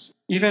terms,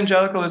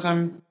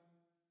 evangelicalism,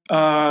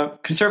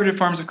 conservative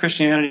forms of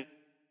Christianity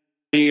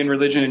and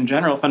religion in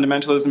general,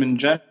 fundamentalism in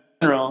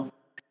general,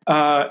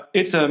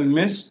 it's a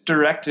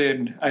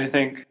misdirected, I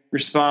think,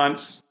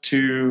 response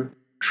to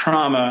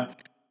trauma.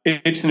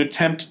 It's an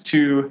attempt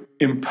to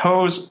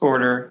impose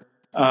order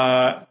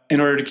in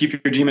order to keep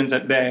your demons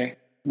at bay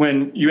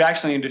when you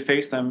actually need to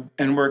face them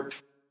and work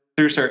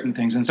through certain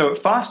things. And so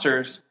it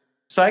fosters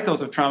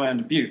cycles of trauma and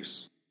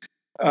abuse.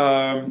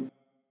 In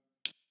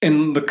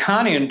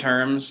Lacanian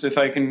terms, if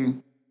I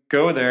can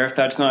go there, if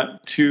that's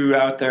not too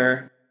out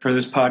there for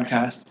this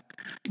podcast.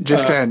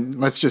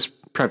 Let's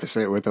just preface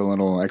it with a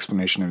little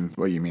explanation of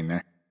what you mean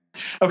there.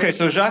 Okay,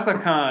 so Jacques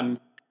Lacan,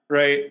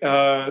 right,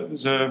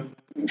 was a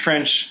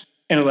French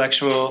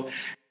intellectual,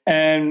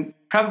 and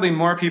probably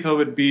more people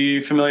would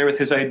be familiar with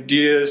his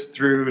ideas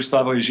through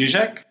Slavoj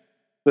Žižek,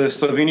 the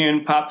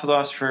Slovenian pop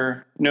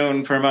philosopher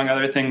known for, among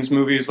other things,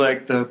 movies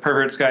like The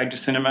Pervert's Guide to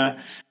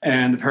Cinema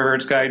and The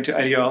Pervert's Guide to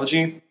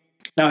Ideology.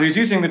 Now, he's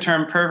using the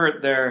term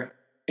pervert there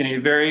in a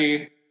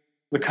very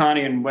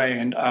Lacanian way,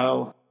 and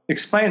I'll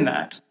explain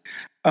that.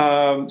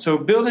 So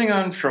building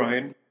on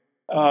Freud,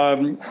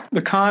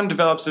 Lacan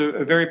develops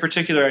a very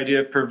particular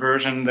idea of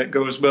perversion that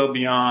goes well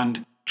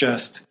beyond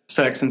just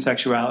sex and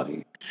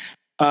sexuality.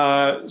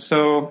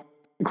 So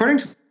according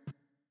to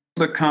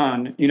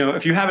Lacan,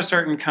 if you have a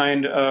certain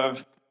kind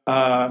of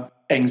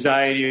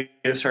anxiety,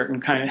 a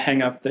certain kind of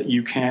hang-up that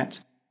you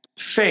can't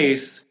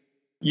face,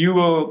 you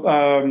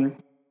will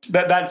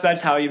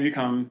that's how you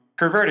become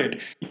perverted.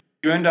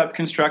 You end up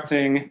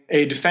constructing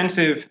a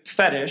defensive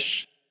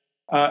fetish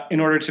in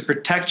order to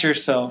protect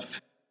yourself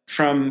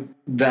from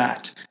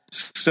that.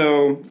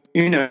 So,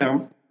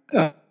 it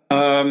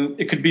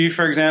could be,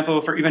 for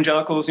example, for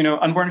evangelicals,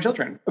 unborn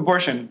children,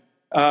 abortion.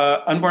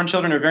 Unborn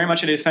children are very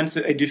much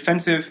a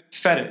defensive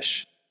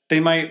fetish.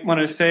 They might want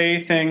to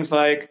say things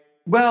like,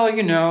 well,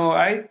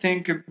 I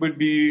think it would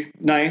be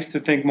nice to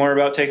think more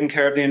about taking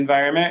care of the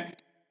environment,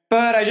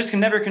 but I just can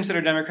never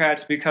consider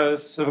Democrats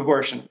because of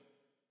abortion.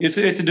 It's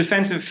a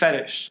defensive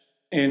fetish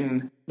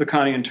in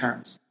Lacanian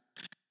terms.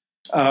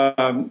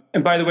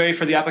 And by the way,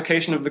 for the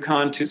application of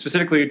Lacan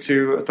specifically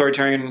to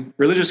authoritarian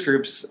religious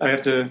groups, I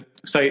have to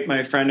cite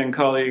my friend and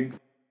colleague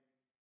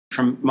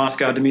from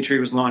Moscow, Dmitry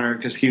Wizlaner,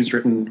 because he's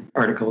written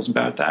articles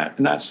about that.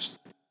 And that's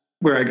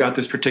where I got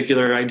this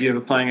particular idea of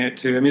applying it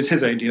to, it's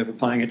his idea of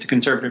applying it to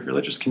conservative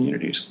religious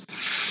communities.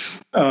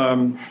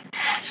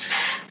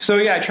 So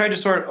yeah, I tried to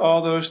sort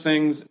all those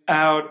things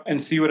out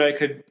and see what I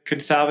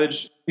could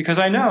salvage, because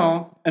I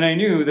know, and I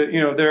knew that,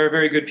 there are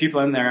very good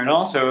people in there, and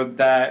also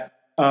that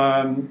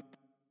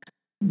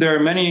there are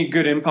many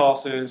good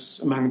impulses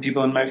among the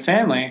people in my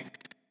family,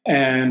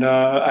 and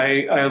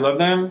I love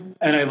them,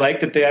 and I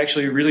like that they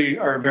actually really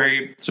are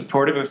very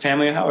supportive of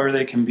family however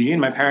they can be, and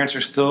my parents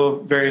are still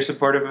very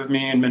supportive of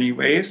me in many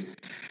ways.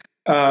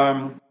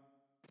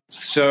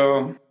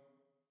 So,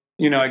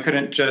 I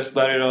couldn't just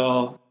let it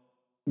all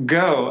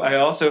go. I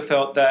also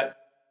felt that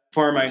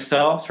for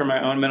myself, for my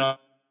own mental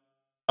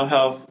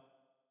health,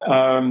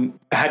 I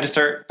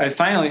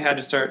finally had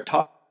to start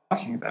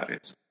talking about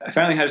it. I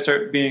finally had to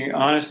start being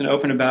honest and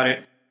open about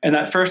it. And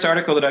that first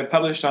article that I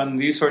published on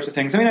these sorts of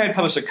things, I had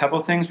published a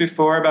couple things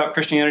before about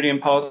Christianity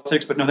and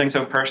politics, but nothing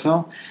so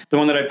personal. The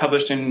one that I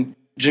published in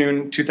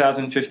June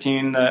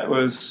 2015 that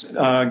was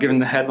given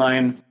the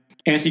headline,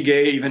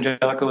 Anti-Gay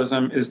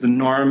Evangelicalism is the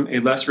Norm, a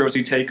Less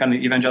Rosy Take on the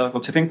Evangelical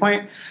Tipping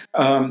Point.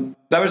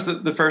 That was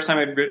the first time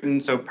I'd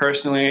written so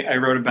personally. I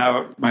wrote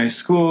about my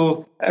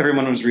school.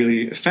 Everyone was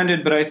really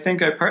offended, but I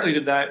think I partly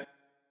did that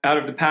out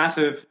of the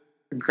passive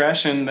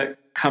aggression that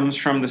comes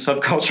from the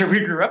subculture we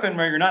grew up in,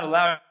 where you're not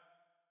allowed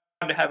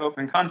to have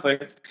open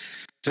conflicts,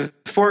 to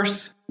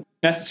force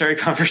necessary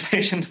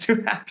conversations to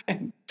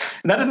happen.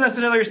 And that doesn't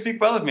necessarily speak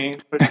well of me,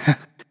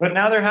 but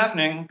now they're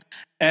happening,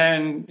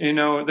 and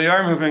they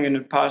are moving in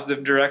a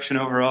positive direction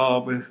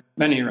overall with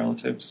many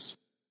relatives.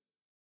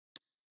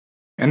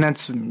 And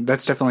that's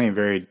definitely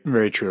very,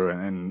 very true.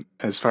 And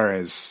as far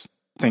as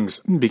things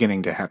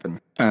beginning to happen,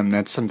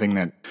 that's something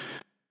that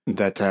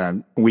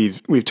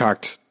we've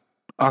talked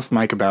off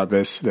mic about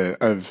this,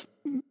 of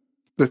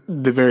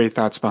the very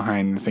thoughts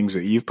behind the things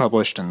that you've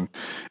published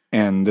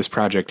and this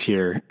project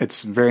here.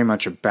 It's very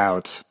much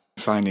about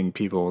finding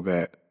people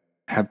that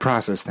have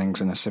processed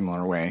things in a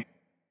similar way,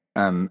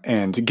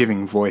 and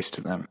giving voice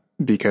to them,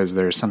 because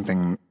there's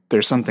something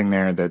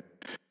there that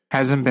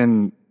hasn't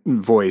been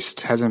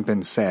voiced, hasn't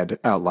been said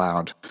out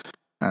loud,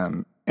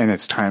 and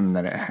it's time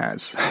that it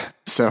has.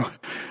 So,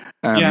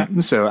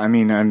 So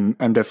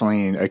I'm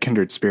definitely a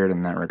kindred spirit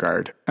in that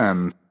regard.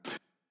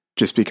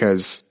 Just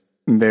because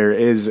there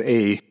is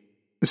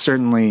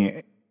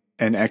certainly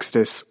an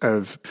exodus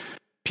of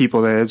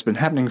people that has been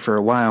happening for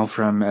a while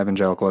from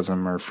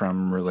evangelicalism or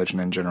from religion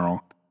in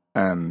general.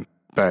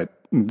 But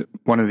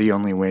one of the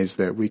only ways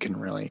that we can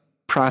really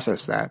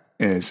process that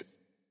is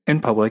in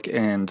public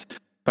and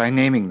by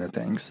naming the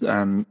things.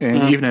 And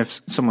even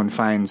if someone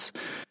finds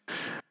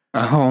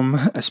a home,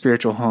 a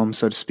spiritual home,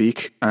 so to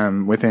speak,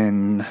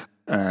 within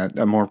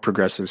a more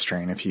progressive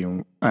strain, if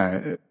you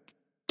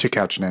to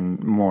couch it in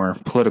more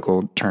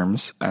political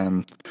terms,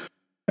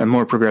 a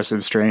more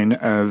progressive strain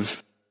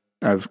of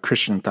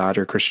Christian thought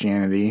or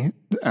Christianity,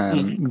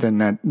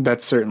 then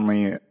that's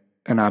certainly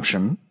an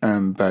option.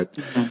 But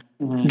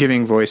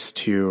giving voice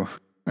to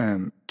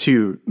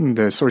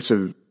the sorts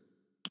of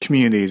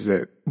communities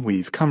that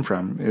we've come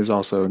from is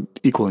also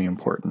equally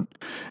important,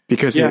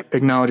 because it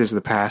acknowledges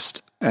the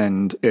past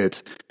and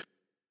it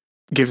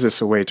gives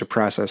us a way to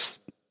process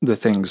the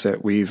things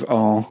that we've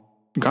all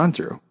gone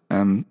through.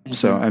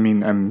 So, I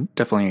mean, I'm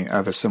definitely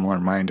of a similar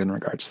mind in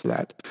regards to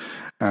that.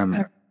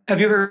 Have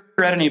you ever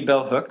read any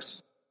Bell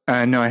Hooks?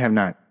 No, I have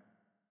not.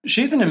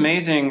 She's an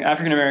amazing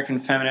African-American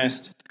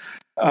feminist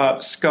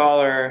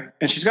scholar,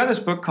 and she's got this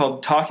book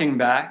called Talking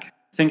Back,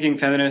 Thinking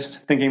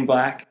Feminist, Thinking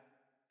Black.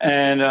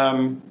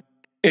 And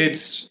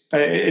it's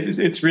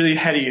really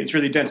heady. It's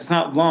really dense. It's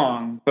not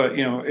long, but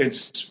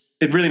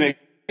it really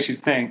makes you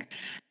think.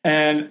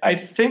 And I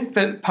think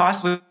that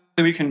possibly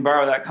we can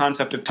borrow that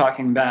concept of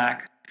talking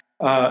back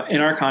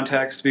in our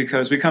context,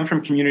 because we come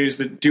from communities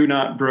that do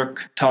not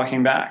brook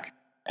talking back,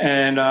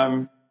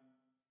 and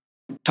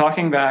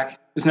talking back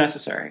is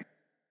necessary.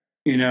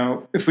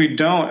 If we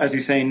don't, as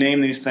you say,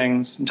 name these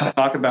things and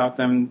talk about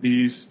them,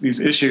 these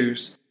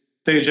issues,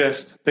 they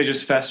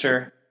just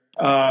fester.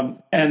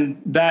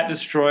 And that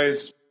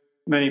destroys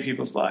many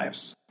people's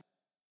lives.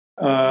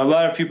 A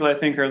lot of people, I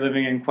think, are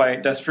living in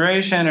quiet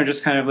desperation, or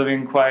just kind of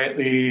living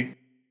quietly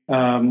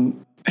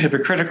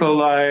hypocritical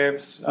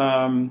lives.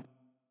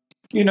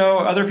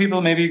 Other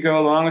people maybe go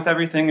along with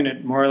everything and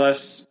it more or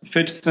less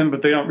fits them,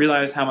 but they don't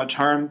realize how much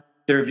harm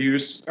their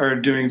views are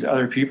doing to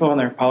other people and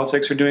their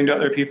politics are doing to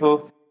other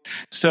people.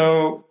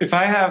 So if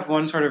I have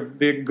one sort of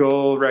big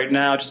goal right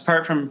now, just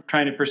apart from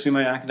trying to pursue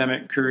my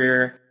academic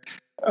career,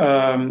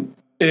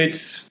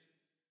 it's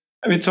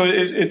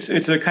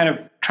a kind of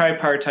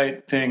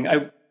tripartite thing.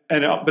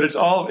 It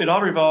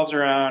all revolves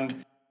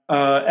around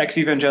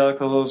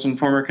ex-evangelicals and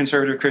former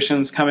conservative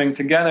Christians coming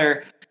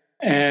together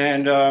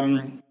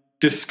and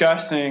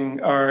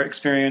discussing our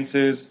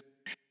experiences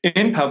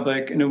in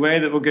public in a way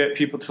that will get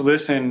people to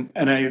listen.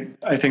 And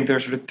I think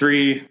there's sort of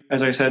three,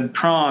 as I said,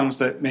 prongs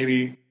that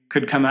maybe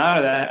could come out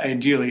of that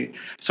ideally.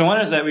 So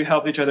one is that we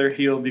help each other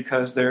heal,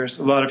 because there's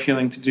a lot of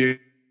healing to do,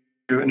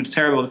 and it's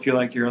terrible to feel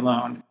like you're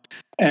alone.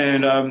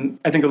 And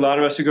I think a lot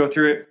of us who go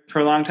through it for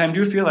a long time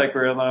do feel like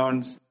we're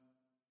alone.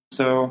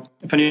 So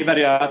if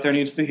anybody out there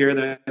needs to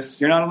hear this,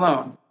 you're not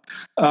alone.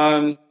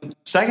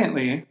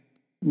 Secondly,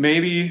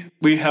 maybe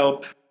we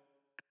help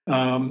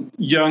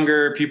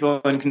younger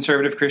people in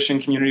conservative Christian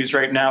communities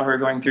right now who are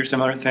going through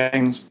similar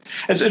things.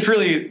 It's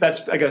really,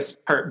 that's, I guess,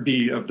 part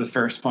B of the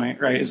first point,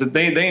 right? Is that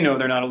they know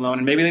they're not alone,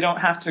 and maybe they don't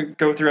have to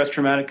go through as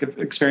traumatic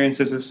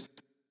experiences as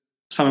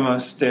some of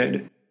us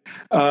did.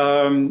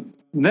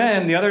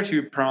 Then the other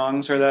two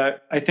prongs are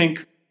that I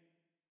think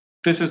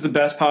this is the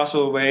best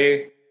possible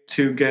way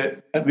to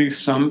get at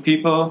least some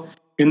people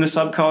in the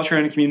subculture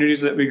and communities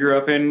that we grew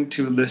up in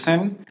to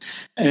listen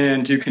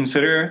and to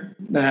consider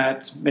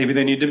that maybe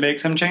they need to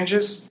make some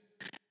changes.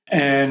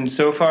 And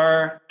so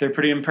far, they're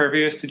pretty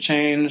impervious to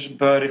change.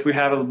 But if we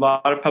have a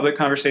lot of public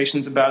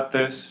conversations about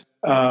this,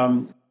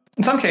 in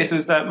some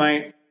cases, that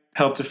might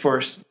help to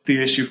force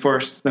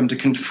them to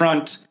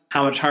confront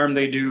how much harm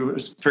they do,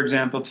 for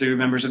example, to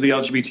members of the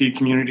LGBT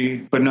community,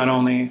 but not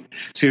only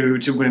to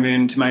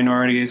women, to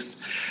minorities.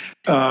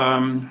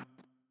 And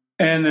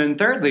then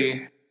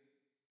thirdly,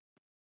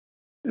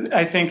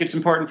 I think it's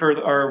important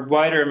for our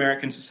wider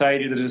American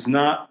society that is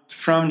not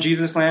from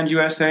Jesus Land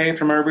USA,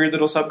 from our weird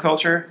little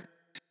subculture,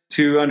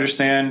 to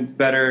understand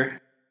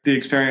better the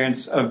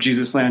experience of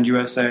Jesus Land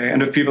USA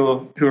and of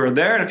people who are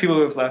there and of people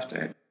who have left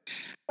it.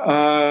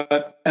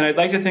 And I'd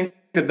like to think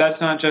that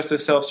that's not just a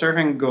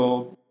self-serving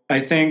goal. I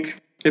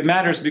think it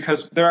matters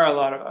because there are a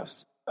lot of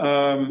us,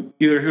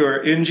 either who are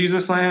in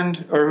Jesus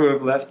Land or who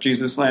have left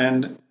Jesus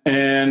Land.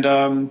 And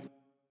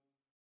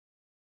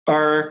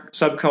our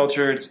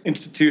subculture, its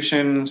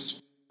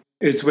institutions,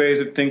 its ways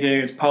of thinking,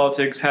 its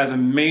politics has a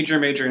major,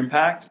 major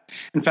impact.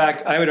 In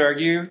fact, I would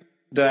argue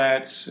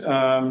that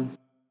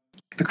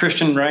the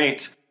Christian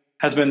right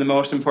has been the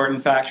most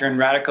important factor in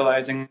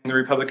radicalizing the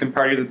Republican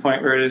Party to the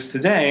point where it is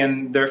today,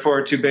 and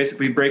therefore to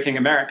basically breaking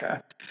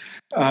America.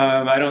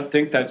 I don't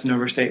think that's an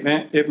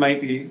overstatement. It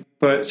might be,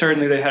 but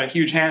certainly they had a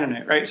huge hand in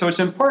it, right? So it's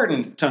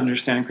important to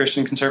understand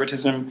Christian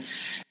conservatism.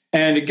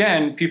 And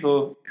again,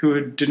 people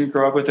who didn't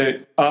grow up with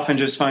it often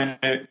just find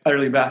it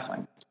utterly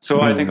baffling.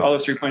 So I think all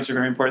those 3 points are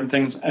very important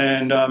things.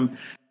 And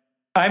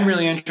I'm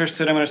really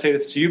interested, I'm going to say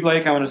this to you,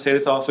 Blake, I want to say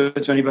this also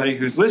to anybody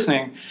who's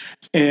listening,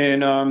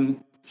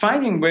 in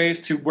finding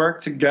ways to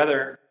work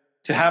together,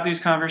 to have these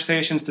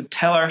conversations, to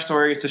tell our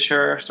stories, to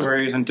share our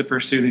stories, and to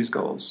pursue these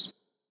goals.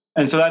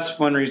 And so that's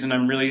one reason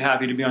I'm really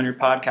happy to be on your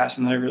podcast,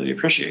 and that I really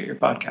appreciate your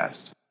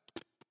podcast.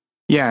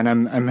 Yeah, and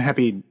I'm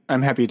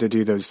happy to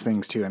do those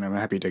things too, and I'm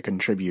happy to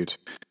contribute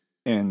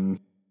in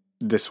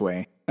this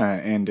way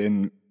and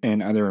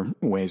in other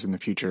ways in the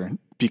future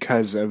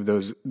because of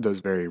those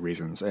very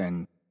reasons.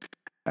 And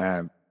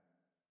I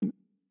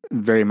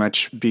very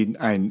much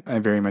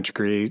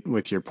agree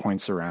with your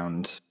points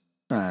around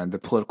the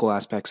political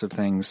aspects of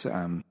things.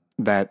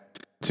 That,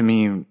 to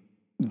me,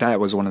 that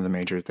was one of the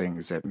major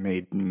things that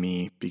made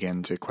me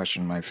begin to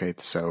question my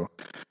faith so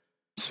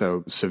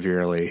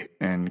severely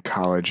in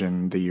college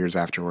and the years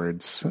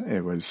afterwards.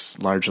 It was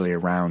largely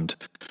around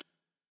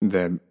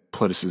the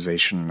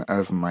politicization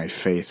of my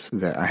faith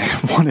that I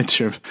wanted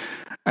to.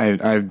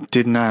 I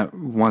did not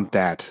want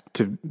that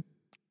to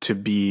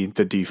be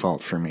the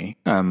default for me.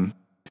 And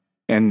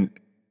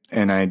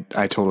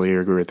I totally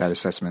agree with that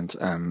assessment.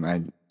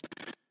 I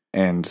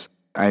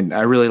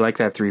really like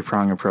that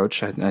 3-prong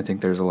approach. I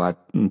think there's a lot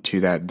to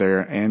that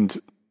there, and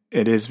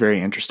it is very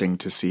interesting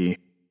to see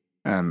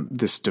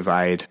this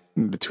divide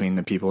between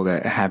the people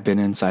that have been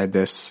inside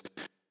this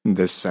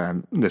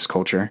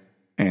culture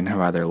and have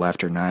either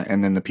left or not,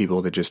 and then the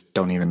people that just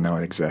don't even know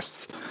it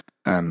exists.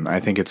 I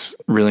think it's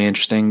really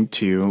interesting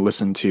to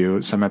listen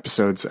to some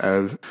episodes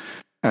of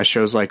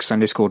shows like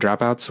Sunday School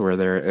Dropouts, where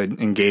they're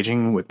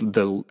engaging with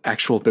the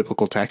actual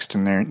biblical text,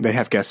 and they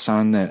have guests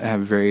on that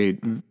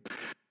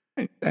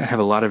have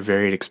a lot of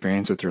varied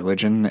experience with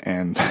religion,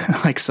 and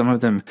like some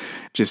of them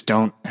just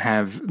don't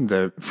have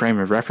the frame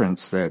of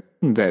reference that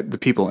the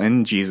people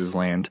in Jesus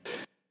land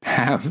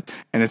have,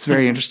 and it's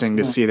very interesting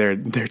to see their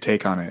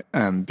take on it,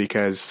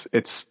 because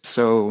it's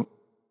so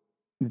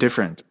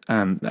different.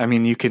 I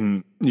mean, you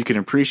can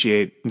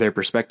appreciate their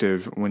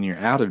perspective when you're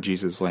out of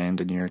Jesus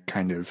land and you're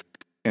kind of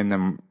in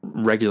the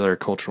regular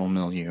cultural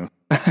milieu,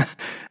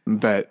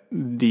 but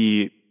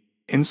the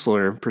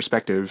insular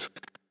perspective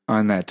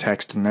on that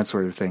text and that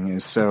sort of thing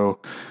is so,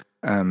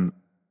 I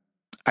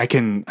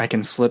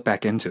can slip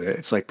back into it.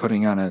 It's like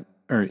putting on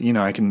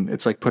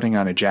it's like putting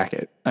on a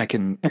jacket. I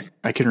can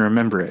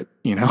remember it,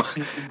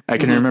 I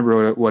can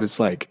remember what it's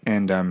like.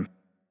 And,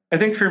 I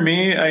think for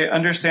me, I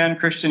understand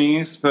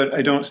Christianese, but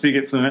I don't speak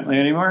it fluently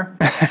anymore.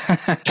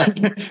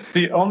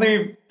 The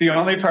only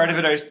part of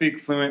it I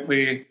speak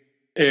fluently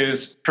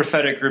is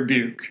prophetic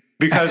rebuke,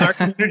 because our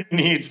community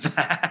needs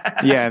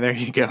that. Yeah, there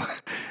you go.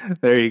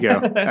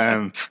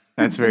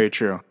 That's very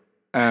true.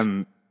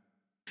 But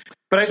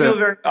I feel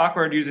very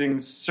awkward using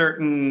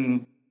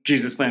certain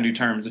Jesus landy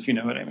terms, if you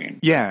know what I mean.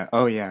 Yeah.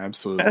 Oh, yeah.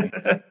 Absolutely.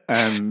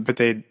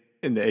 But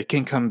it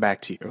can come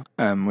back to you,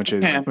 which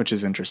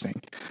is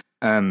interesting.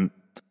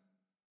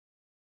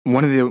 Another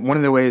one of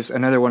the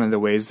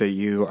ways that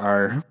you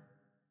are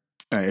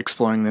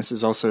exploring this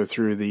is also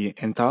through the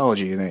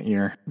anthology that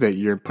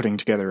you're putting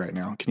together right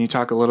now. Can you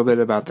talk a little bit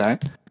about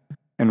that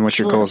and what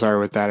your goals are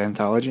with that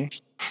anthology?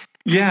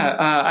 Yeah,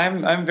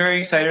 I'm very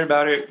excited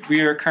about it.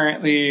 We are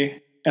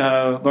currently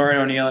Lauren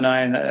O'Neill and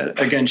I, and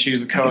again,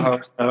 she's a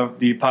co-host of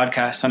the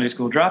podcast Sunday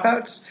School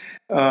Dropouts,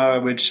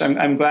 which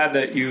I'm glad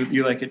that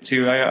you like it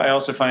too. I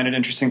also find it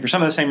interesting for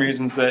some of the same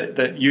reasons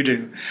that you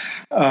do.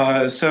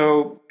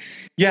 So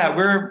yeah,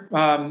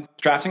 we're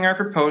drafting our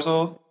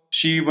proposal.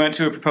 She went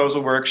to a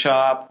proposal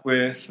workshop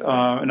with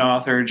an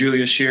author,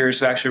 Julia Shears,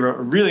 who actually wrote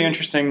a really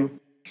interesting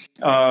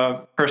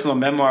personal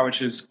memoir,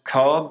 which is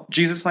called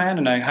Jesus Land,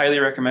 and I highly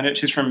recommend it.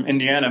 She's from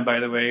Indiana,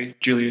 by the way,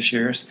 Julia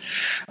Shears.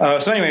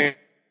 So anyway,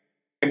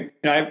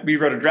 we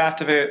wrote a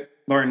draft of it.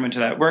 Lauren went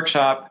to that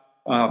workshop.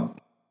 Now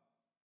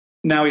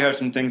we have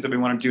some things that we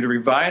want to do to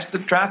revise the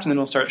draft, and then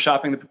we'll start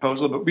shopping the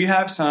proposal. But we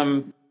have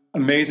some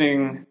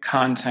amazing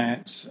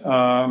content.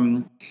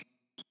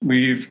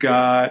 We've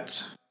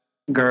got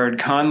Gerd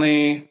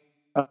Conley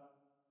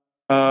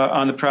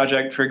on the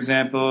project, for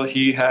example.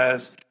 He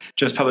has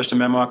just published a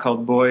memoir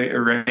called Boy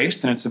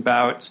Erased, and it's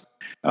about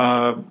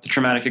the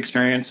traumatic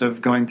experience of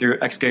going through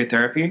ex-gay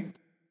therapy.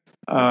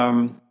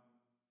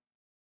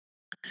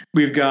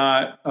 We've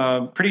got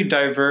a pretty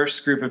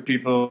diverse group of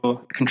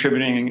people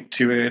contributing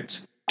to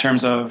it in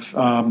terms of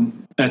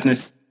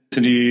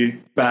ethnicity,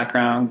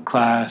 background,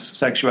 class,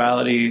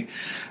 sexuality,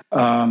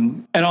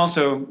 and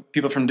also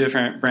people from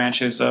different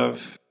branches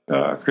of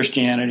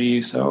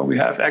Christianity. So we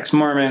have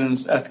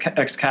ex-Mormons,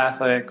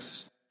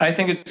 ex-Catholics. I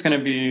think it's going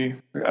to be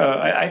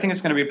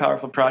a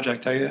powerful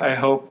project. I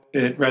hope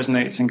it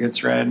resonates and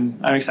gets read.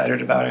 I'm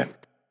excited about it.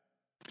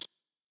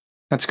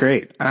 That's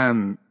great.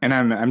 And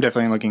I'm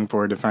definitely looking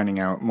forward to finding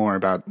out more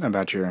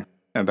about your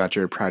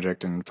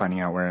project and finding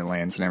out where it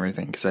lands and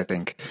everything, because I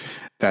think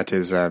that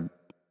is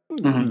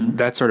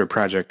that sort of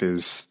project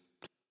is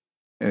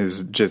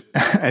just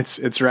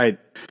it's right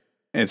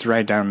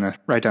down the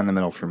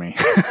middle for me.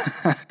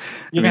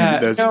 We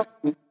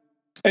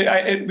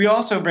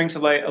also bring to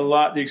light a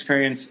lot the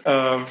experience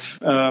of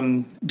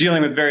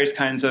dealing with various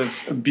kinds of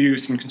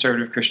abuse in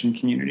conservative Christian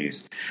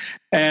communities,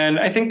 and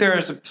I think there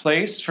is a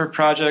place for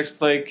projects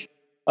like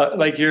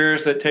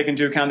yours that take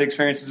into account the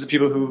experiences of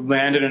people who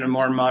landed in a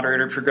more moderate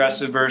or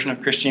progressive version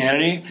of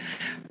Christianity,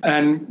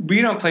 and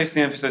we don't place the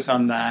emphasis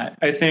on that.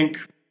 I think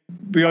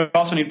we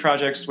also need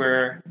projects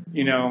where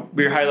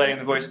we're highlighting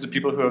the voices of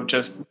people who have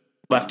just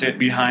left it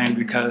behind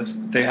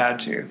because they had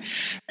to.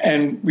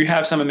 And we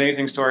have some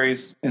amazing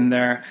stories in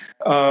there.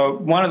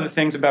 One of the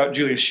things about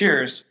Julia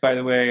Shears, by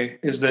the way,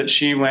 is that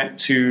she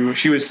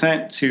was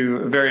sent to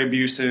a very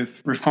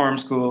abusive reform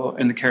school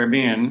in the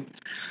Caribbean.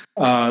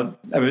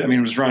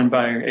 It was run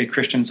by a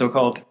Christian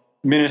so-called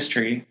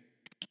ministry.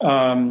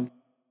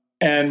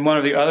 And one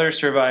of the other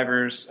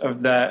survivors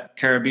of that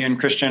Caribbean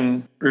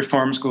Christian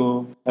reform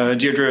school,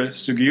 Deirdre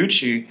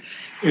Sugiuchi,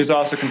 is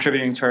also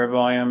contributing to our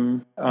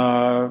volume,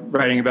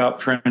 writing about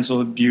parental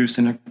abuse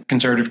in a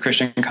conservative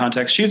Christian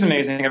context. She's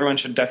amazing. Everyone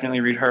should definitely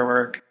read her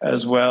work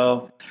as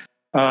well.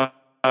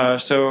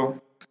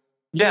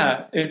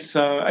 It's.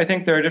 I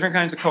think there are different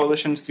kinds of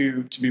coalitions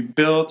to be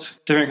built,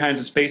 different kinds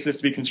of spaces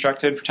to be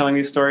constructed for telling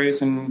these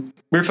stories, and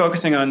we're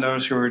focusing on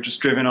those who are just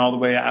driven all the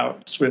way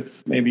out,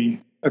 with maybe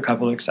a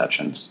couple of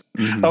exceptions.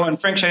 Mm-hmm. Oh, and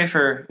Frank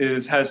Schaeffer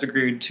has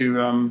agreed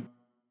to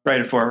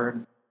write it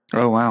forward.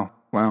 Oh, wow,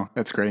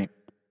 that's great.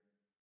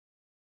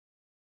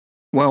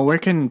 Well, where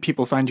can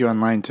people find you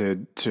online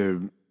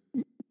to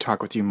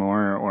talk with you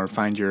more or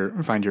find your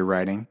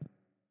writing?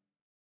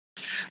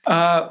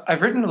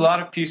 I've written a lot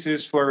of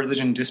pieces for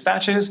Religion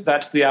Dispatches.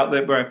 That's the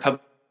outlet where I've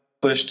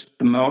published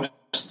the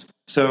most.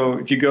 So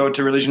if you go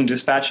to Religion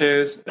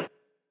Dispatches,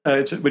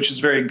 which is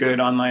a very good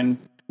online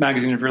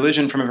magazine of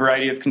religion from a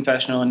variety of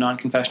confessional and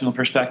non-confessional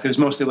perspectives,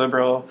 mostly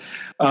liberal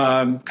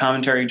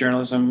commentary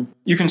journalism,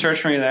 you can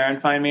search for me there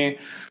and find me.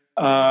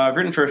 I've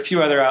written for a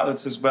few other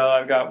outlets as well.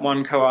 I've got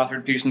one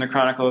co-authored piece in the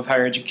Chronicle of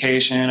Higher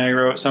Education. I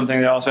wrote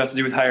something that also has to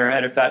do with higher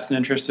ed, if that's an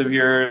interest of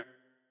yours,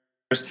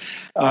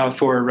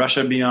 for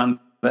Russia Beyond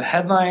the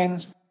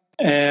Headlines.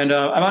 And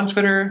I'm on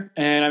Twitter,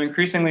 and I'm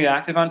increasingly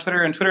active on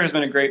Twitter. And Twitter has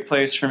been a great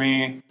place for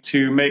me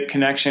to make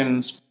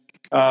connections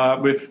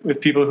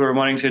with people who are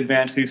wanting to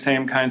advance these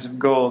same kinds of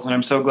goals. And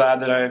I'm so glad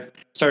that I've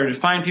started to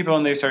find people,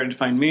 and they started to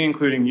find me,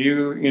 including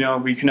you. You know,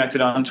 we connected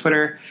on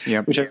Twitter,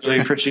 which I really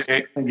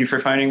appreciate. Thank you for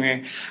finding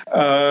me.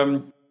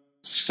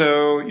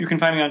 So you can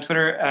find me on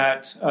Twitter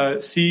at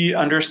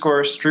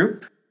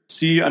C_Stroop,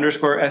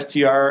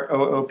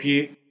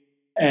 C_STROOP.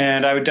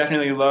 And I would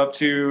definitely love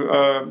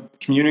to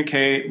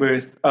communicate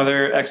with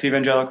other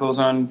ex-evangelicals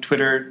on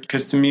Twitter,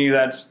 because to me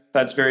that's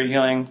very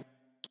healing.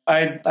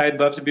 I'd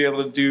love to be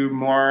able to do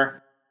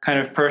more kind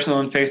of personal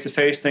and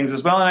face-to-face things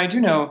as well. And I do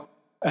know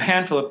a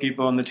handful of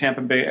people in the Tampa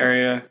Bay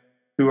area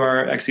who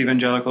are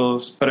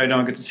ex-evangelicals, but I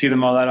don't get to see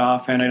them all that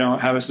often. I don't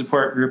have a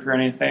support group or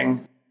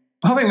anything.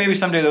 I'm hoping maybe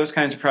someday those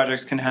kinds of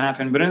projects can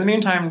happen. But in the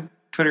meantime,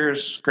 Twitter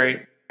is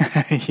great.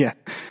 Yeah.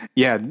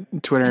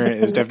 Twitter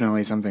is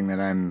definitely something that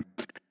I'm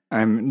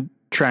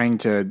trying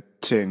to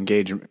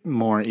engage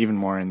even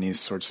more in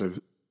these sorts of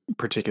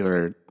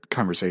particular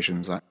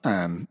conversations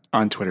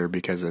on Twitter,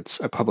 because it's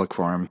a public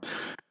forum,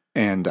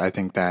 and I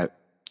think that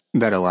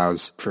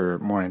allows for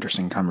more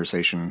interesting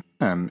conversation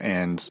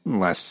and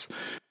less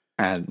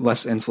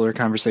insular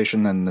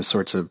conversation than the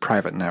sorts of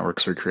private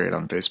networks we create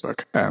on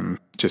Facebook.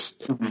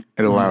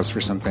 It allows for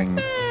something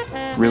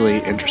really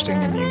interesting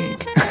and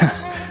unique.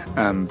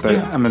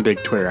 I'm a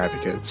big Twitter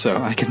advocate,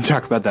 so I can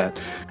talk about that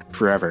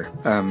forever.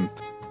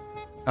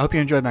 I hope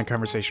you enjoyed my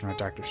conversation with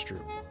Dr.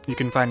 Stroop. You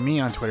can find me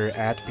on Twitter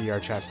at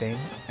brchastain,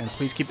 and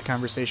please keep the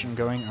conversation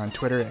going on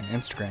Twitter and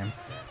Instagram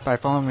by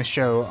following the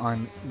show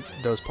on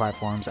those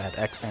platforms at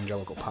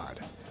XEvangelicalPod.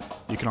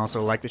 You can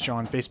also like the show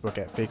on Facebook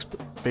at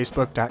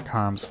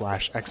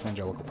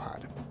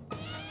facebook.com/XEvangelicalPod.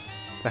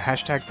 The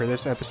hashtag for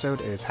this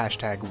episode is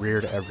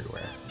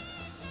 #WeirdEverywhere.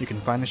 You can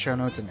find the show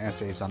notes and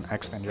essays on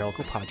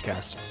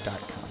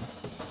XEvangelicalPodcast.com.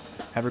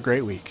 Have a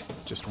great week.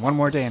 Just one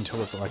more day until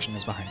this election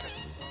is behind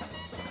us.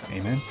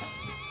 Amen.